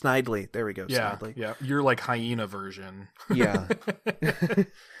 There we go, yeah, snidely. Yeah, you're, like, hyena version. Yeah.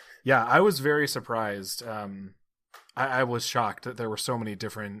 Yeah, I was very surprised. I was shocked that there were so many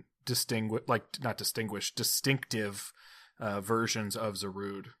different distinctive versions of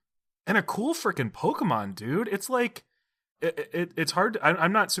Zarude. And a cool freaking Pokemon, dude. It's like... It's hard.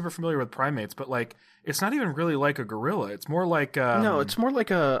 I'm not super familiar with primates, but like it's not even really like a gorilla. It's more like no, it's more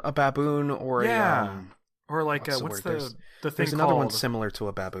like a baboon or or like what's the thing there's called? Another one similar to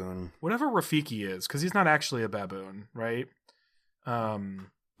a baboon. Whatever Rafiki is, because he's not actually a baboon, right?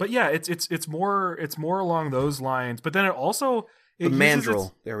 But yeah, it's more along those lines. But then it also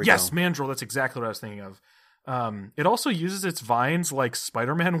Mandrill. There we go. Yes, Mandrill. That's exactly what I was thinking of. It also uses its vines like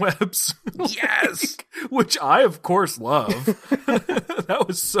Spider-Man webs. Yes! Which I, of course, love. That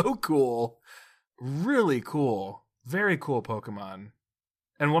was so cool. Really cool. Very cool Pokemon.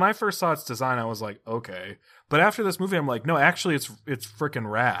 And when I first saw its design, I was like, okay. But after this movie, I'm like, no, actually, it's freaking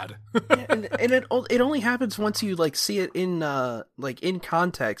rad. and it only happens once you like see it in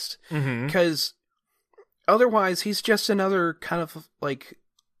context. Because otherwise, he's just another kind of like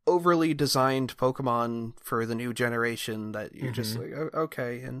overly designed Pokemon for the new generation that you're just like,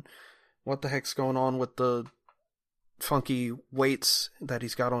 okay, and what the heck's going on with the funky weights that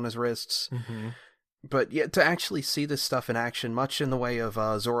he's got on his wrists? But yeah, to actually see this stuff in action, much in the way of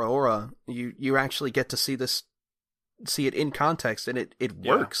Zoroark, you actually get to see it in context, and it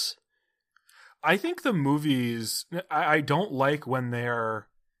works. I think the movies, I don't like when they're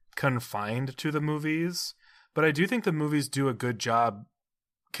confined to the movies, but I do think the movies do a good job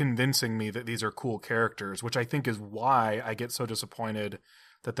convincing me that these are cool characters, which I think is why I get so disappointed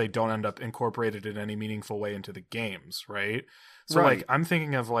that they don't end up incorporated in any meaningful way into the games, right? So like I'm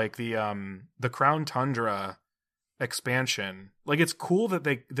thinking of like the Crown Tundra expansion. Like it's cool that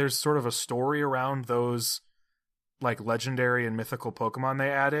there's sort of a story around those like legendary and mythical Pokemon they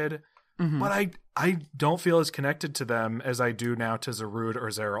added, but I don't feel as connected to them as I do now to Zarude or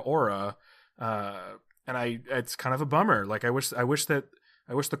Zeraora. And it's kind of a bummer. Like I wish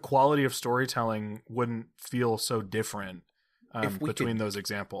the quality of storytelling wouldn't feel so different between those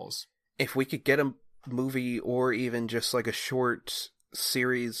examples. If we could get a movie or even just like a short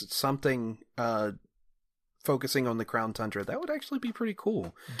series, something focusing on the Crown Tundra, that would actually be pretty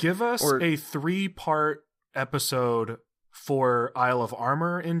cool. Give us a 3-part episode for Isle of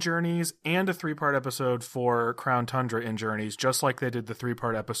Armor in Journeys and a 3-part episode for Crown Tundra in Journeys, just like they did the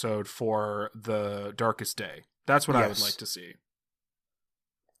 3-part episode for the Darkest Day. That's what I would like to see.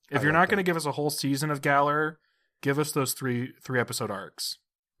 If you're not going to give us a whole season of Galar, give us those 3 episode arcs.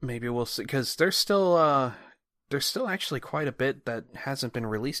 Maybe we'll see, because there's still actually quite a bit that hasn't been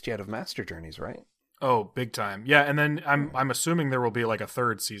released yet of Master Journeys, right? Oh, big time. Yeah, and then I'm assuming there will be like a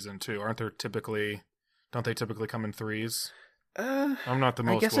 3rd season too. Don't they typically come in 3s? I'm not the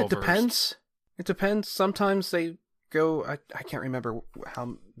most. I guess it depends. It depends. Sometimes they go. I can't remember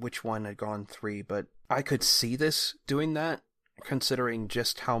which one had gone 3, but I could see this doing that, considering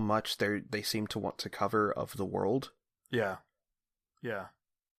just how much they seem to want to cover of the world. Yeah.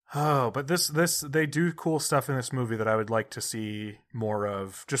 Oh, but they do cool stuff in this movie that I would like to see more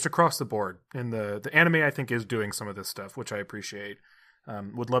of, just across the board. And the anime, I think, is doing some of this stuff, which I appreciate.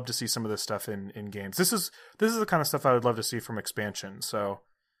 Would love to see some of this stuff in games. This is the kind of stuff I would love to see from expansion. So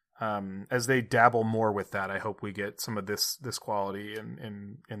as they dabble more with that, I hope we get some of this quality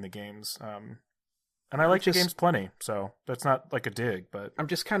in the games. And I like the games plenty, so that's not like a dig, but I'm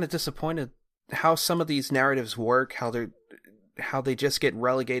just kind of disappointed how some of these narratives work, how they just get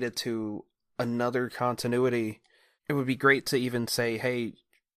relegated to another continuity. It would be great to even say, hey,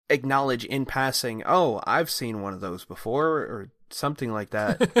 acknowledge in passing, oh, I've seen one of those before, or something like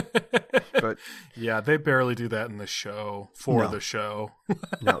that. But yeah, they barely do that in the show the show.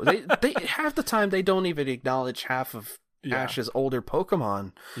 No, they half the time they don't even acknowledge half of Ash's older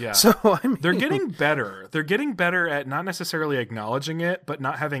Pokemon. Yeah. So I mean, they're getting better. They're getting better at not necessarily acknowledging it, but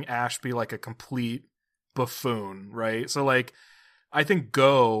not having Ash be like a complete buffoon, right? So like, I think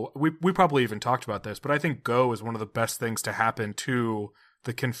Go, we probably even talked about this, but I think Go is one of the best things to happen to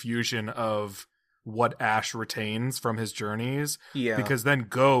the confusion of what Ash retains from his journeys. Yeah. Because then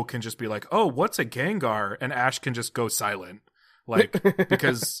Go can just be like, oh, what's a Gengar? And Ash can just go silent. Like,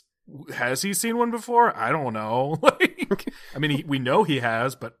 because has he seen one before? I don't know. Like, I mean, we know he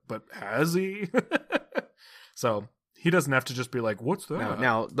has, but has he? So he doesn't have to just be like, what's that?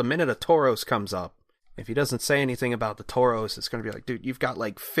 Now, the minute a Tauros comes up, if he doesn't say anything about the Tauros, it's going to be like, dude, you've got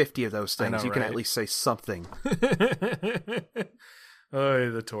like 50 of those things. You can at least say something.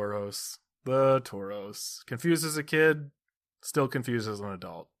 Oh, the Tauros. The Tauros. Confused as a kid, still confused as an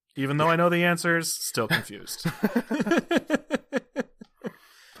adult. Even though I know the answers, still confused.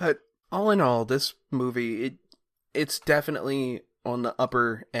 But all in all, this movie, it's definitely on the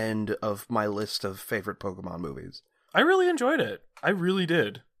upper end of my list of favorite Pokemon movies. I really enjoyed it. I really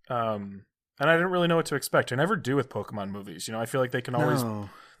did. And I didn't really know what to expect. I never do with Pokemon movies. You know, I feel like they can always... No.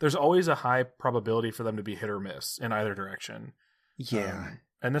 There's always a high probability for them to be hit or miss in either direction. Yeah.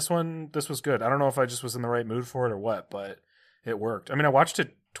 And this was good. I don't know if I just was in the right mood for it or what, but it worked. I mean, I watched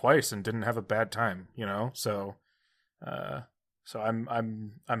it twice and didn't have a bad time, you know? So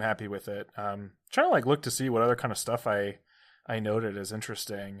I'm happy with it. Trying to like look to see what other kind of stuff I noted as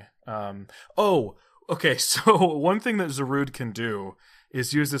interesting. Okay. So one thing that Zarude can do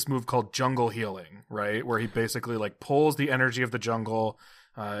is use this move called Jungle Healing, right? Where he basically like pulls the energy of the jungle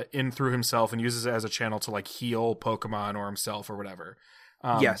in through himself and uses it as a channel to like heal Pokemon or himself or whatever.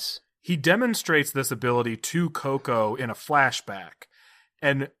 Yes. He demonstrates this ability to Koko in a flashback.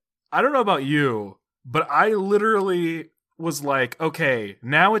 And I don't know about you, but I literally was like, okay,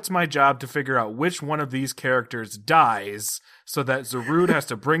 now it's my job to figure out which one of these characters dies so that Zarude has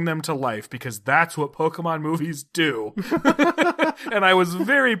to bring them to life, because that's what Pokemon movies do. And I was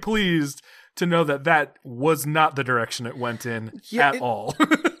very pleased to know that was not the direction it went in at all.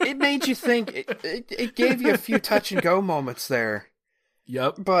 It made you think. It gave you a few touch and go moments there.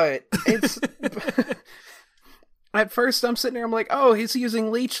 Yep. But it's... At first I'm sitting there, I'm like, oh, he's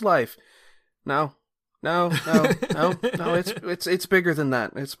using Leech Life. No, it's bigger than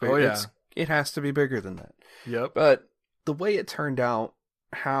that. It's big. Oh, yeah. It has to be bigger than that. Yep. But the way it turned out,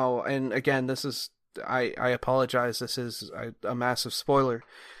 and again, this is, I apologize, this is a massive spoiler.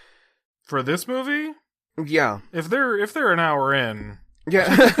 For this movie? Yeah. If they're an hour in,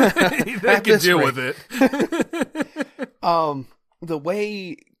 yeah, they can deal with it. The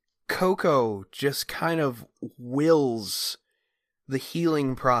way Koko just kind of wills the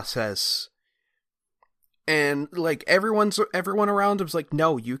healing process, And like everyone around him's like,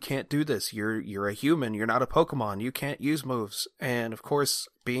 no, you can't do this. You're a human. You're not a Pokemon. You can't use moves. And of course,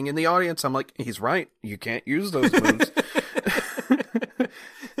 being in the audience, I'm like, he's right. You can't use those moves.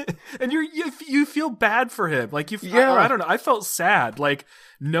 And you feel bad for him. Like I don't know. I felt sad, like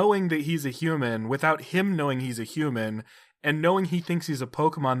knowing that he's a human without him knowing he's a human. And knowing he thinks he's a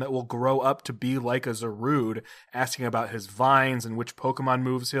Pokemon that will grow up to be like a Zarude, asking about his vines and which Pokemon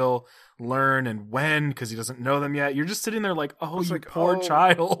moves he'll learn and when, because he doesn't know them yet. You're just sitting there like, oh, you poor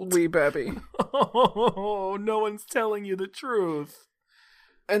child. Wee baby. Oh, no one's telling you the truth.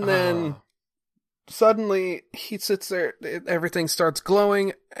 And then suddenly he sits there, everything starts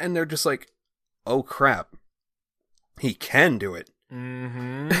glowing, and they're just like, oh crap. He can do it.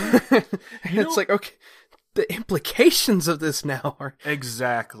 Mm-hmm. And it's like, okay. The implications of this now are...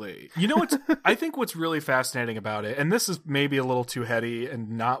 Exactly. You know I think what's really fascinating about it, and this is maybe a little too heady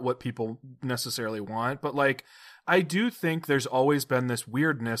and not what people necessarily want, but like, I do think there's always been this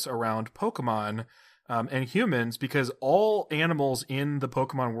weirdness around Pokemon and humans, because all animals in the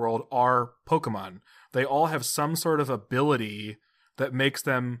Pokemon world are Pokemon. They all have some sort of ability that makes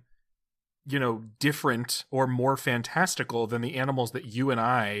them, different or more fantastical than the animals that you and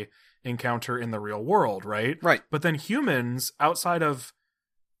I encounter in the real world, right? Right. But then humans, outside of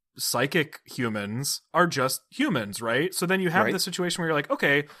psychic humans, are just humans, right? So then you have the situation where you're like,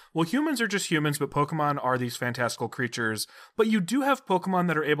 okay, well, humans are just humans, but Pokemon are these fantastical creatures. But you do have Pokemon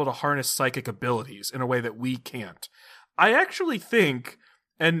that are able to harness psychic abilities in a way that we can't. I actually think,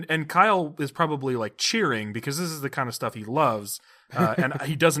 and Kyle is probably like cheering because this is the kind of stuff he loves, and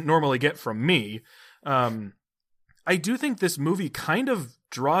he doesn't normally get from me. I do think this movie kind of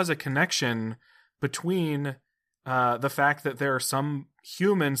draws a connection between the fact that there are some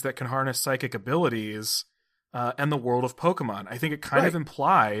humans that can harness psychic abilities and the world of Pokemon. I think it kind of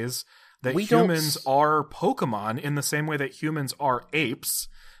implies that humans are Pokemon in the same way that humans are apes.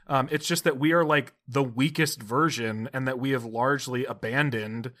 It's just that we are like the weakest version, and that we have largely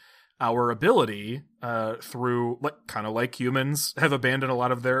abandoned our ability through, like, kind of like humans have abandoned a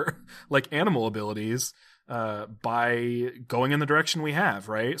lot of their like animal abilities by going in the direction we have,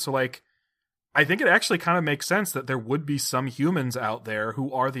 right? So like, I think it actually kind of makes sense that there would be some humans out there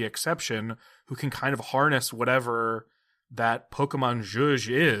who are the exception, who can kind of harness whatever that Pokemon zhuzh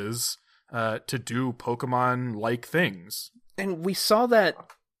is to do Pokemon-like things. And we saw that,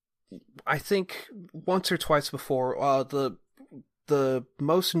 I think, once or twice before, the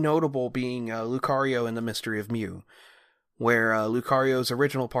most notable being Lucario in The Mystery of Mew, where Lucario's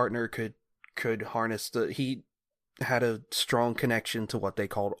original partner could harness he had a strong connection to what they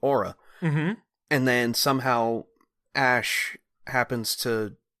called aura. Mm-hmm. And then somehow Ash happens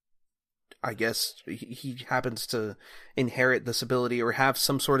to, I guess, he happens to inherit this ability or have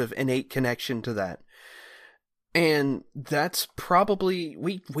some sort of innate connection to that. And that's probably,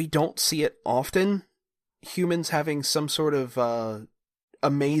 we don't see it often, humans having some sort of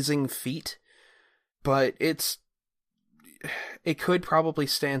amazing feat, but it could probably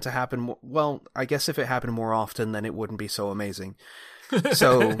stand to happen more. Well, I guess if it happened more often, then it wouldn't be so amazing.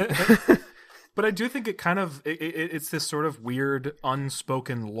 So, but I do think it kind of it's this sort of weird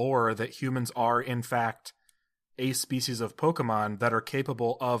unspoken lore that humans are in fact a species of Pokemon that are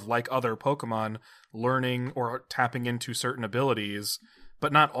capable of, like other Pokemon, learning or tapping into certain abilities,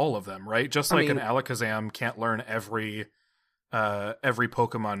 but not all of them, right? Just like an Alakazam can't learn every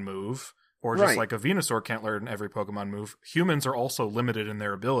Pokemon move. Or just like a Venusaur can't learn every Pokemon move. Humans are also limited in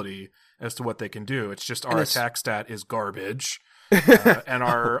their ability as to what they can do. It's just our attack stat is garbage, and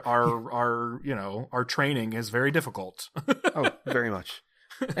our training is very difficult. Oh, very much.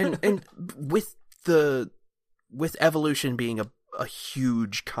 And with evolution being a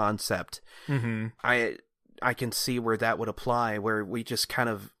huge concept, mm-hmm. I can see where that would apply, where we just kind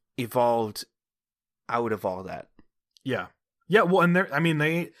of evolved out of all that. Yeah. Well, and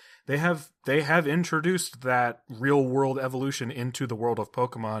they have introduced that real world evolution into the world of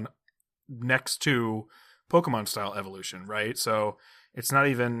Pokemon next to Pokemon style evolution, right? So it's not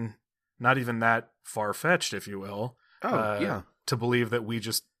even that far fetched, if you will. To believe that we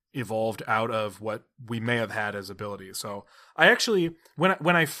just evolved out of what we may have had as abilities. So I actually,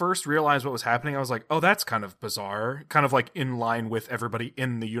 when I first realized what was happening, I was like, oh, that's kind of bizarre, kind of like in line with everybody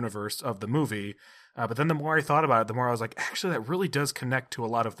in the universe of the movie. But then the more I thought about it, the more I was like, actually, that really does connect to a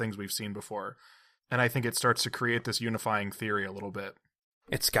lot of things we've seen before. And I think it starts to create this unifying theory a little bit.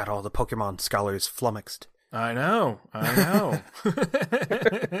 It's got all the Pokemon scholars flummoxed. I know.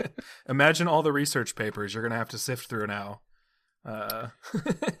 Imagine all the research papers you're going to have to sift through now.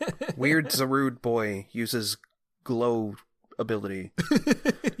 Weird Zarude boy uses glow ability.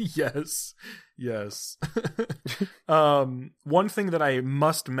 Yes. One thing that I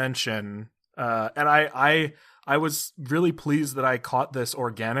must mention, and I was really pleased that I caught this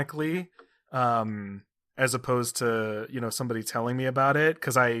organically, as opposed to, somebody telling me about it,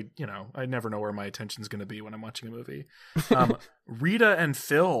 because I never know where my attention's going to be when I'm watching a movie. Rita and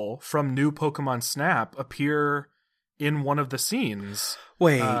Phil from New Pokemon Snap appear in one of the scenes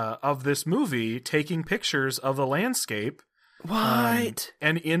of this movie, taking pictures of the landscape. What?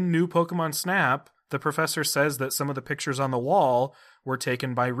 And in New Pokemon Snap, the professor says that some of the pictures on the wall were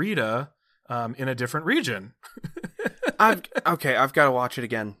taken by Rita in a different region. I've got to watch it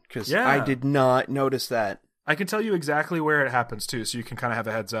again, because I did not notice that. I can tell you exactly where it happens too, so you can kind of have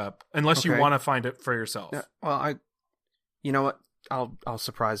a heads up, unless you want to find it for yourself. Yeah, well, you know what? I'll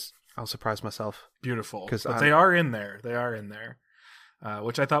surprise myself. Beautiful, but they are in there.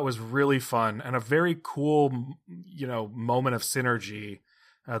 Which I thought was really fun and a very cool, moment of synergy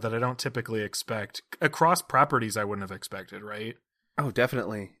that I don't typically expect across properties. I wouldn't have expected, right? Oh,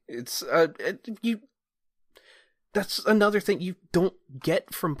 definitely. It's that's another thing you don't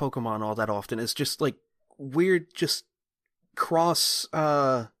get from Pokemon all that often. It's just like weird, just cross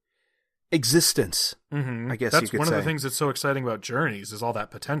existence. Mm-hmm. I guess that's you could one say. of the things that's so exciting about Journeys is all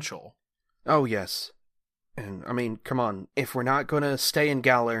that potential. Oh yes, and I mean, come on, if we're not gonna stay in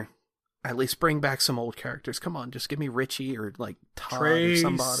Galar, at least bring back some old characters. Come on, just give me Richie or like Todd or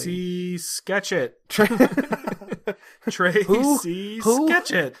somebody. Sketchit. Tracy Who?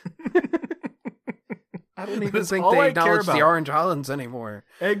 Sketchit. I don't even think they acknowledge the Orange Islands anymore.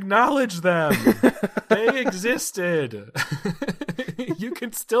 Acknowledge them. They existed. You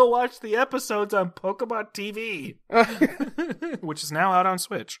can still watch the episodes on Pokemon TV, which is now out on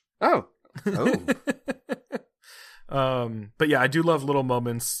Switch. Oh. But yeah, I do love little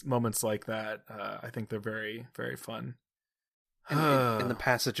moments like that. I think they're very, very fun. And the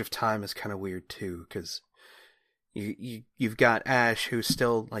passage of time is kind of weird too, because you've got Ash, who's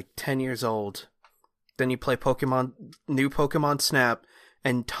still like 10 years old. Then you play New Pokemon Snap,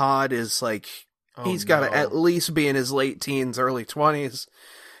 and Todd is like, he's got to at least be in his late teens, early 20s.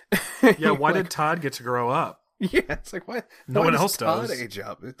 Yeah, why did Todd get to grow up? Yeah, it's like, why? No one else Todd does. Age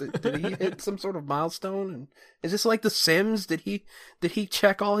up? Did he hit some sort of milestone? And is this like The Sims? Did he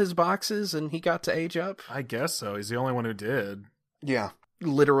check all his boxes and he got to age up? I guess so. He's the only one who did. Yeah,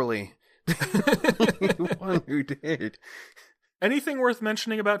 literally. One who did. Anything worth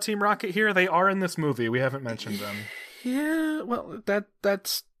mentioning about Team Rocket here? They are in this movie. We haven't mentioned them. Yeah, well,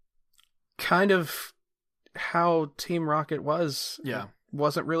 that's kind of how Team Rocket was. Yeah. It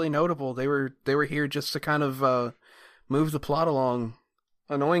wasn't really notable. They were here just to kind of move the plot along,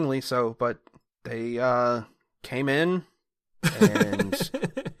 annoyingly so, but they came in and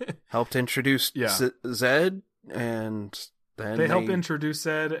helped introduce Zed, and then they helped introduce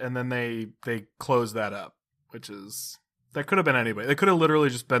Zed, and then they closed that up, which is... That could have been anybody. They could have literally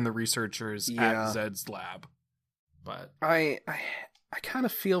just been the researchers at Zed's lab. But I kind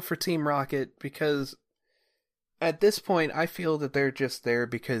of feel for Team Rocket, because at this point I feel that they're just there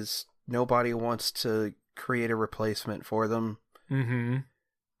because nobody wants to create a replacement for them. Mm-hmm.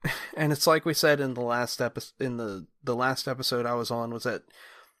 And it's like we said in the last the last episode I was on, was that,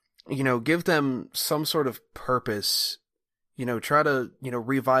 give them some sort of purpose. Try to,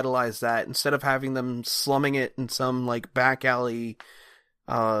 revitalize that instead of having them slumming it in some like back alley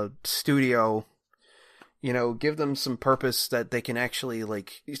studio. Give them some purpose that they can actually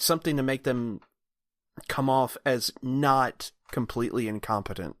like something to make them come off as not completely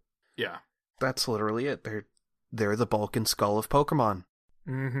incompetent. Yeah. That's literally it. They're the bulk and skull of Pokemon.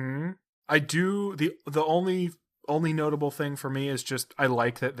 Mm-hmm. I do the only notable thing for me is just I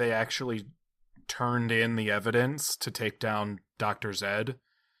like that they actually turned in the evidence to take down Dr. Zed.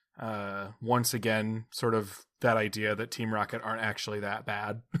 Once again, sort of that idea that Team Rocket aren't actually that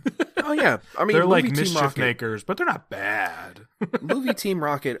bad. Oh yeah, I mean, they're like mischief makers, but they're not bad. Movie Team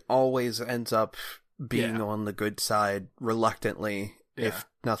Rocket always ends up being on the good side, reluctantly, if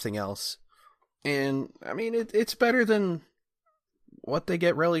nothing else. And I mean, it's better than what they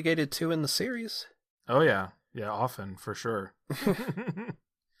get relegated to in the series. Oh yeah, often for sure.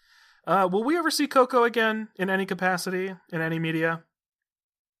 Will we ever see Coco again in any capacity, in any media?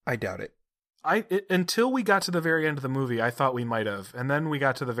 I doubt it. Until we got to the very end of the movie, I thought we might have. And then we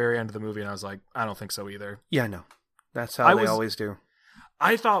got to the very end of the movie and I was like, I don't think so either. Yeah, no. That's how they always do.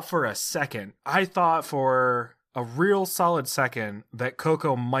 I thought for a real solid second that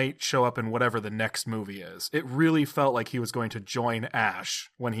Coco might show up in whatever the next movie is. It really felt like he was going to join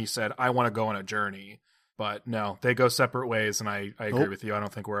Ash when he said, I want to go on a journey. But no, they go separate ways, and I agree with you. I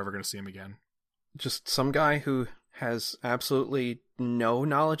don't think we're ever going to see him again. Just some guy who has absolutely no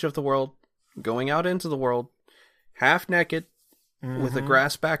knowledge of the world, going out into the world, half naked, with a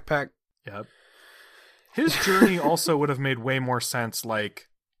grass backpack. Yep. His journey also would have made way more sense like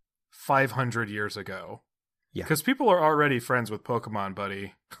 500 years ago. Yeah. Because people are already friends with Pokemon,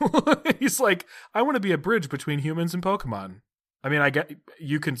 buddy. He's like, I want to be a bridge between humans and Pokemon. I mean, I get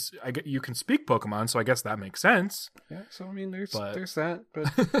you can speak Pokemon, so I guess that makes sense. Yeah, so I mean, there's But- that, but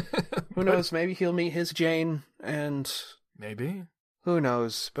who knows? Maybe he'll meet his Jane, and Maybe. who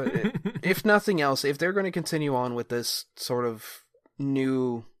knows? But if nothing else, if they're going to continue on with this sort of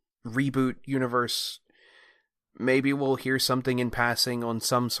new reboot universe, maybe we'll hear something in passing on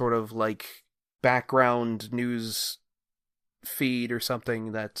some sort of like background news feed or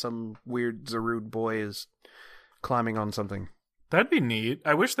something that some weird Zarude boy is climbing on something. That'd be neat.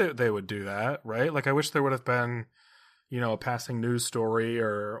 I wish they would do that, right? Like, I wish there would have been, a passing news story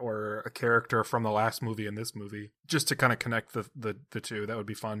or a character from the last movie in this movie, just to kind of connect the two. That would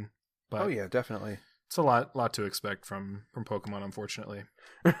be fun. But Oh yeah, definitely. it's a lot to expect from Pokemon, unfortunately.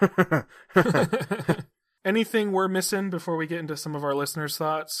 Anything we're missing before we get into some of our listeners'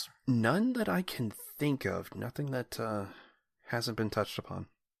 thoughts? None that I can think of. Nothing that hasn't been touched upon.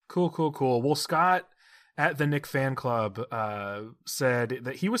 Cool. Well, Scott at the Nick Fan Club said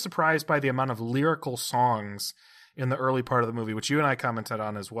that he was surprised by the amount of lyrical songs in the early part of the movie, which you and I commented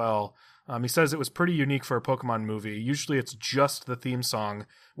on as well. He says it was pretty unique for a Pokemon movie. Usually it's just the theme song,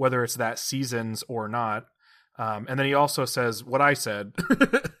 whether it's that season's or not. And then he also says what I said.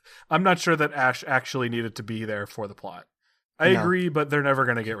 I'm not sure that Ash actually needed to be there for the plot. I No. agree, but they're never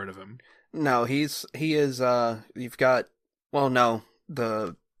going to get rid of him. No, he is you've got, well, no,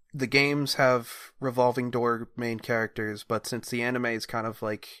 the games have revolving door main characters, but since the anime is kind of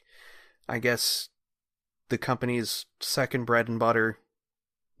like, I guess, the company's second bread and butter,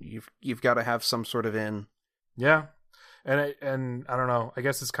 you've got to have some sort of in. Yeah. And I don't know. I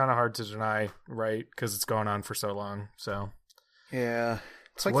guess it's kind of hard to deny, right? Because it's gone on for so long. So Yeah,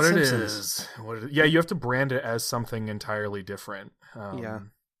 it's like what The it Simpsons. is. Yeah, you have to brand it as something entirely different. Yeah.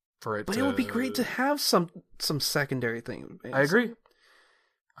 For it, But to... it would be great to have some secondary thing. I agree.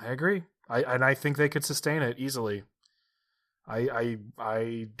 I think they could sustain it easily. I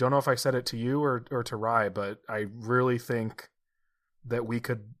don't know if I said it to you or to Rai, but I really think that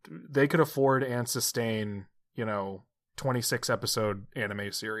they could afford and sustain, 26 episode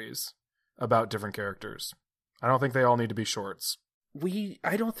anime series about different characters. I don't think they all need to be shorts.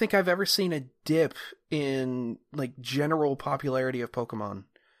 I don't think I've ever seen a dip in like general popularity of Pokemon.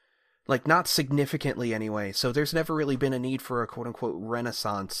 Like, not significantly anyway, so there's never really been a need for a quote-unquote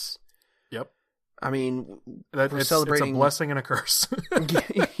renaissance. Yep. I mean, That we're it's celebrating... a blessing and a curse.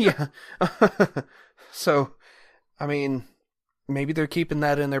 Yeah. So, I mean, maybe they're keeping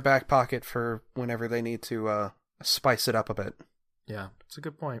that in their back pocket for whenever they need to spice it up a bit. Yeah, it's a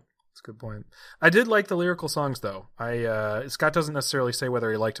good point. I did like the lyrical songs, though. Scott doesn't necessarily say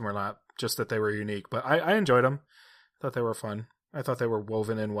whether he liked them or not, just that they were unique. But I enjoyed them. I thought they were fun. I thought they were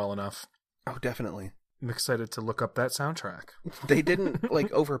woven in well enough. Oh, definitely. I'm excited to look up that soundtrack. They didn't, like,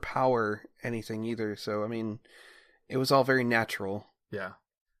 overpower anything either, so, I mean, it was all very natural. Yeah.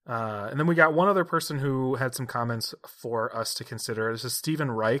 And then we got one other person who had some comments for us to consider. This is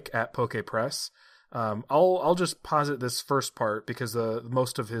Stephen Reich at Poke Press. I'll just posit this first part because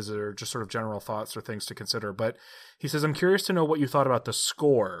most of his are just sort of general thoughts or things to consider. But he says, I'm curious to know what you thought about the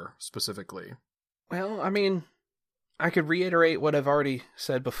score specifically. Well, I mean, I could reiterate what I've already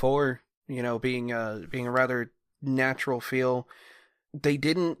said before, being a rather natural feel. They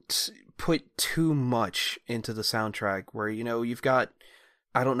didn't put too much into the soundtrack where, you've got,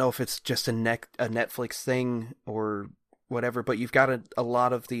 I don't know if it's just a Netflix thing or whatever, but you've got a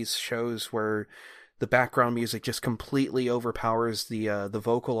lot of these shows where the background music just completely overpowers the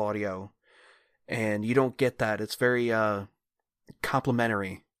vocal audio, and you don't get that. It's very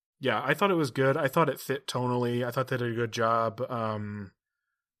complimentary. Yeah, I thought it was good. I thought it fit tonally. I thought they did a good job,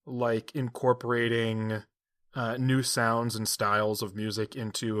 incorporating new sounds and styles of music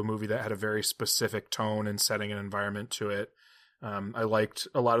into a movie that had a very specific tone and setting and environment to it. I liked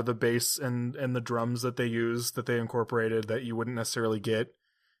a lot of the bass and the drums that they used, that they incorporated, that you wouldn't necessarily get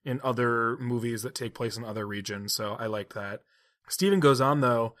in other movies that take place in other regions. So I liked that. Steven goes on,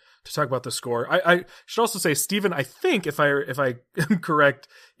 though, to talk about the score. I should also say, Steven, I think, if I am correct,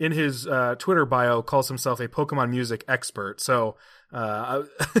 in his Twitter bio, calls himself a Pokemon music expert. So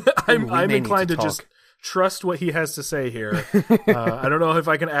I'm inclined to just trust what he has to say here. I don't know if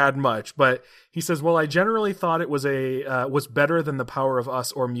I can add much, but he says, well, I generally thought it was better than the Power of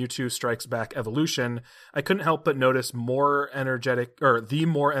Us or Mewtwo Strikes Back Evolution. I couldn't help but notice the more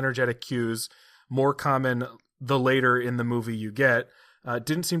energetic cues, more common the later in the movie you get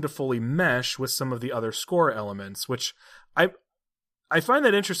didn't seem to fully mesh with some of the other score elements, which I find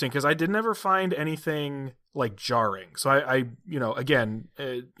that interesting because I did never find anything like jarring. So I again,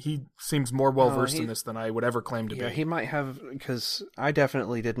 he seems more well versed in this than I would ever claim to be. Yeah, he might have, because I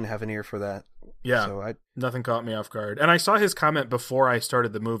definitely didn't have an ear for that. Yeah, so nothing caught me off guard. And I saw his comment before I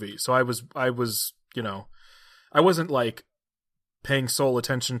started the movie, so I was I wasn't like paying sole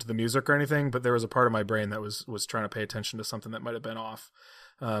attention to the music or anything, but there was a part of my brain that was trying to pay attention to something that might have been off.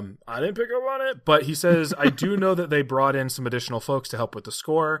 I didn't pick up on it, but he says, I do know that they brought in some additional folks to help with the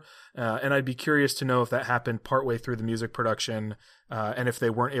score, and I'd be curious to know if that happened partway through the music production, and if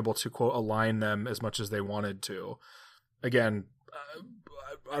they weren't able to, quote, align them as much as they wanted to. Again,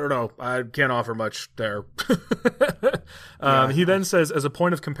 I don't know. I can't offer much there. He then says, as a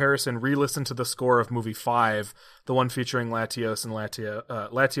point of comparison, re-listen to the score of movie 5, the one featuring Latios and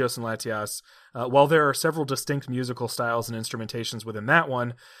Latias. While there are several distinct musical styles and instrumentations within that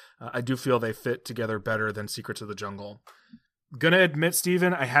one, I do feel they fit together better than Secrets of the Jungle. Gonna admit,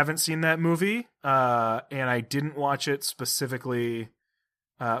 Steven, I haven't seen that movie, and I didn't watch it specifically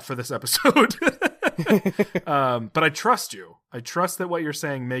for this episode. But I trust you. I trust that what you're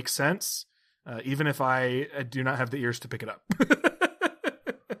saying makes sense, even if I do not have the ears to pick it up.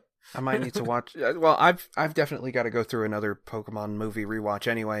 I might need to watch. Well, I've definitely got to go through another Pokemon movie rewatch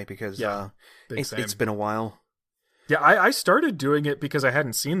anyway, because it's been a while. Yeah, I started doing it because I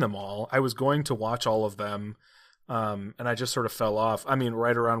hadn't seen them all. I was going to watch all of them, and I just sort of fell off. I mean,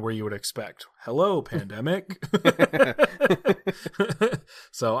 right around where you would expect. Hello, pandemic.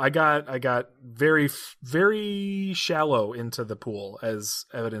 So I got very, very shallow into the pool, as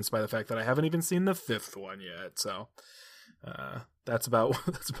evidenced by the fact that I haven't even seen the 5th one yet. So that's about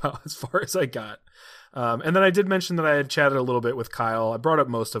as far as I got. And then I did mention that I had chatted a little bit with Kyle. I brought up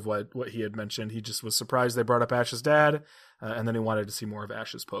most of what he had mentioned. He just was surprised they brought up Ash's dad, and then he wanted to see more of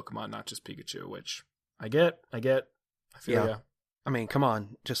Ash's Pokemon, not just Pikachu, which I get. I feel ya. I mean, come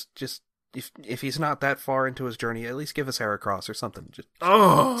on. Just if he's not that far into his journey, at least give us Heracross or something. Just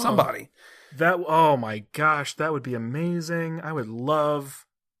somebody. Oh my gosh, that would be amazing. I would love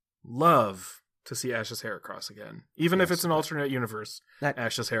to see Ash's Heracross again, even if it's an alternate universe.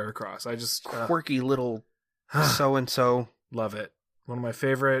 Ash's Heracross, I just quirky little so and so. Love it. One of my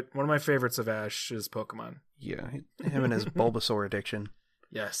favorites of Ash's Pokemon. Yeah, him and his Bulbasaur addiction.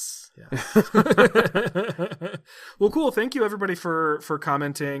 Yes. Well, cool. Thank you everybody for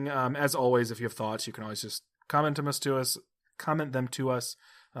commenting. As always, if you have thoughts, you can always just comment them to us,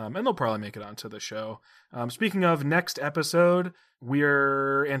 and they'll probably make it onto the show. Speaking of next episode,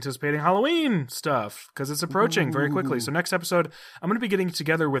 we're anticipating Halloween stuff because it's approaching very quickly. So next episode, I'm going to be getting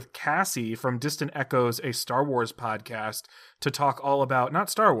together with Cassie from Distant Echoes, a Star Wars podcast, to talk all about, not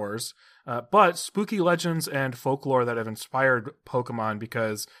Star Wars, but spooky legends and folklore that have inspired Pokemon,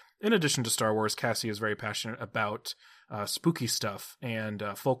 because in addition to Star Wars, Cassie is very passionate about spooky stuff and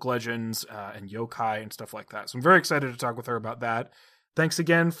folk legends and yokai and stuff like that. So I'm very excited to talk with her about that. Thanks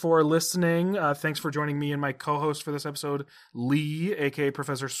again for listening. Thanks for joining me and my co-host for this episode, Lee, aka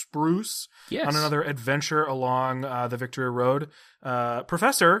Professor Spruce, on another adventure along the Victory Road.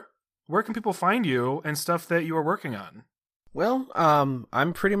 Professor, where can people find you and stuff that you are working on? Well,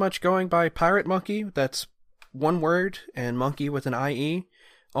 I'm pretty much going by Pirate Monkey. That's one word, and monkey with an IE,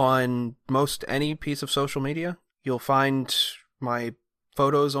 on most any piece of social media. You'll find my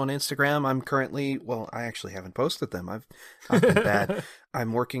photos on Instagram. I'm currently, I actually haven't posted them. I've been bad.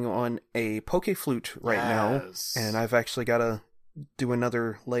 I'm working on a Pokeflute right now, and I've actually got to do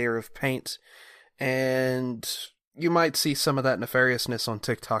another layer of paint, and you might see some of that nefariousness on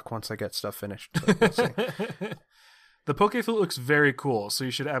TikTok once I get stuff finished. So we'll see. The Pokeflute looks very cool, so you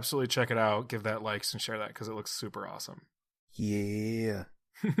should absolutely check it out, give that likes, and share that, because it looks super awesome. Yeah.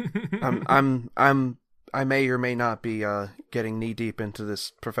 I may or may not be getting knee deep into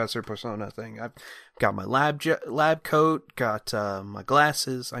this Professor Persona thing. I've got my lab coat, got my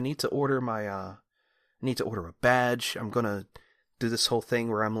glasses. I need to order a badge. I'm gonna do this whole thing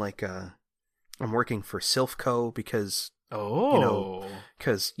where I'm like I'm working for Silphco because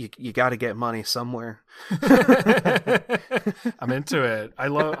because you got to get money somewhere. I'm into it.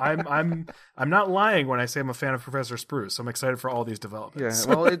 I'm not lying when I say I'm a fan of Professor Spruce. I'm excited for all these developments.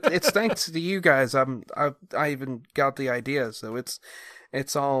 Yeah, well, it's thanks to you guys. I even got the idea, so it's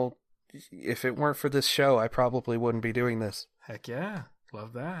all. If it weren't for this show, I probably wouldn't be doing this. Heck yeah.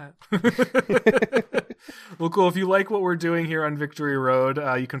 Love that. Well, cool. If you like what we're doing here on Victory Road,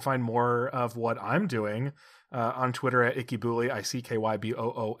 you can find more of what I'm doing on Twitter at IckyBooley,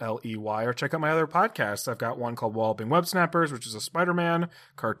 ICKYBOOLEY, or check out my other podcasts. I've got one called Walloping Web Snappers, which is a Spider-Man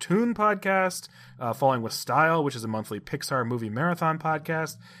cartoon podcast, Falling with Style, which is a monthly Pixar movie marathon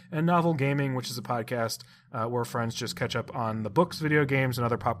podcast, and Novel Gaming, which is a podcast where friends just catch up on the books, video games, and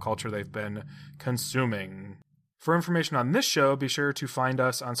other pop culture they've been consuming. For information on this show, be sure to find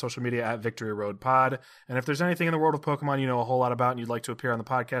us on social media at Victory Road Pod. And if there's anything in the world of Pokemon you know a whole lot about and you'd like to appear on the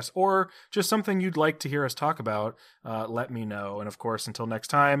podcast, or just something you'd like to hear us talk about, let me know. And of course, until next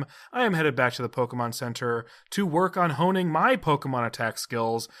time, I am headed back to the Pokemon Center to work on honing my Pokemon attack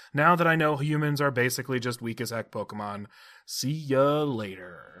skills now that I know humans are basically just weak as heck Pokemon. See ya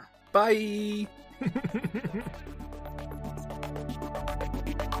later. Bye!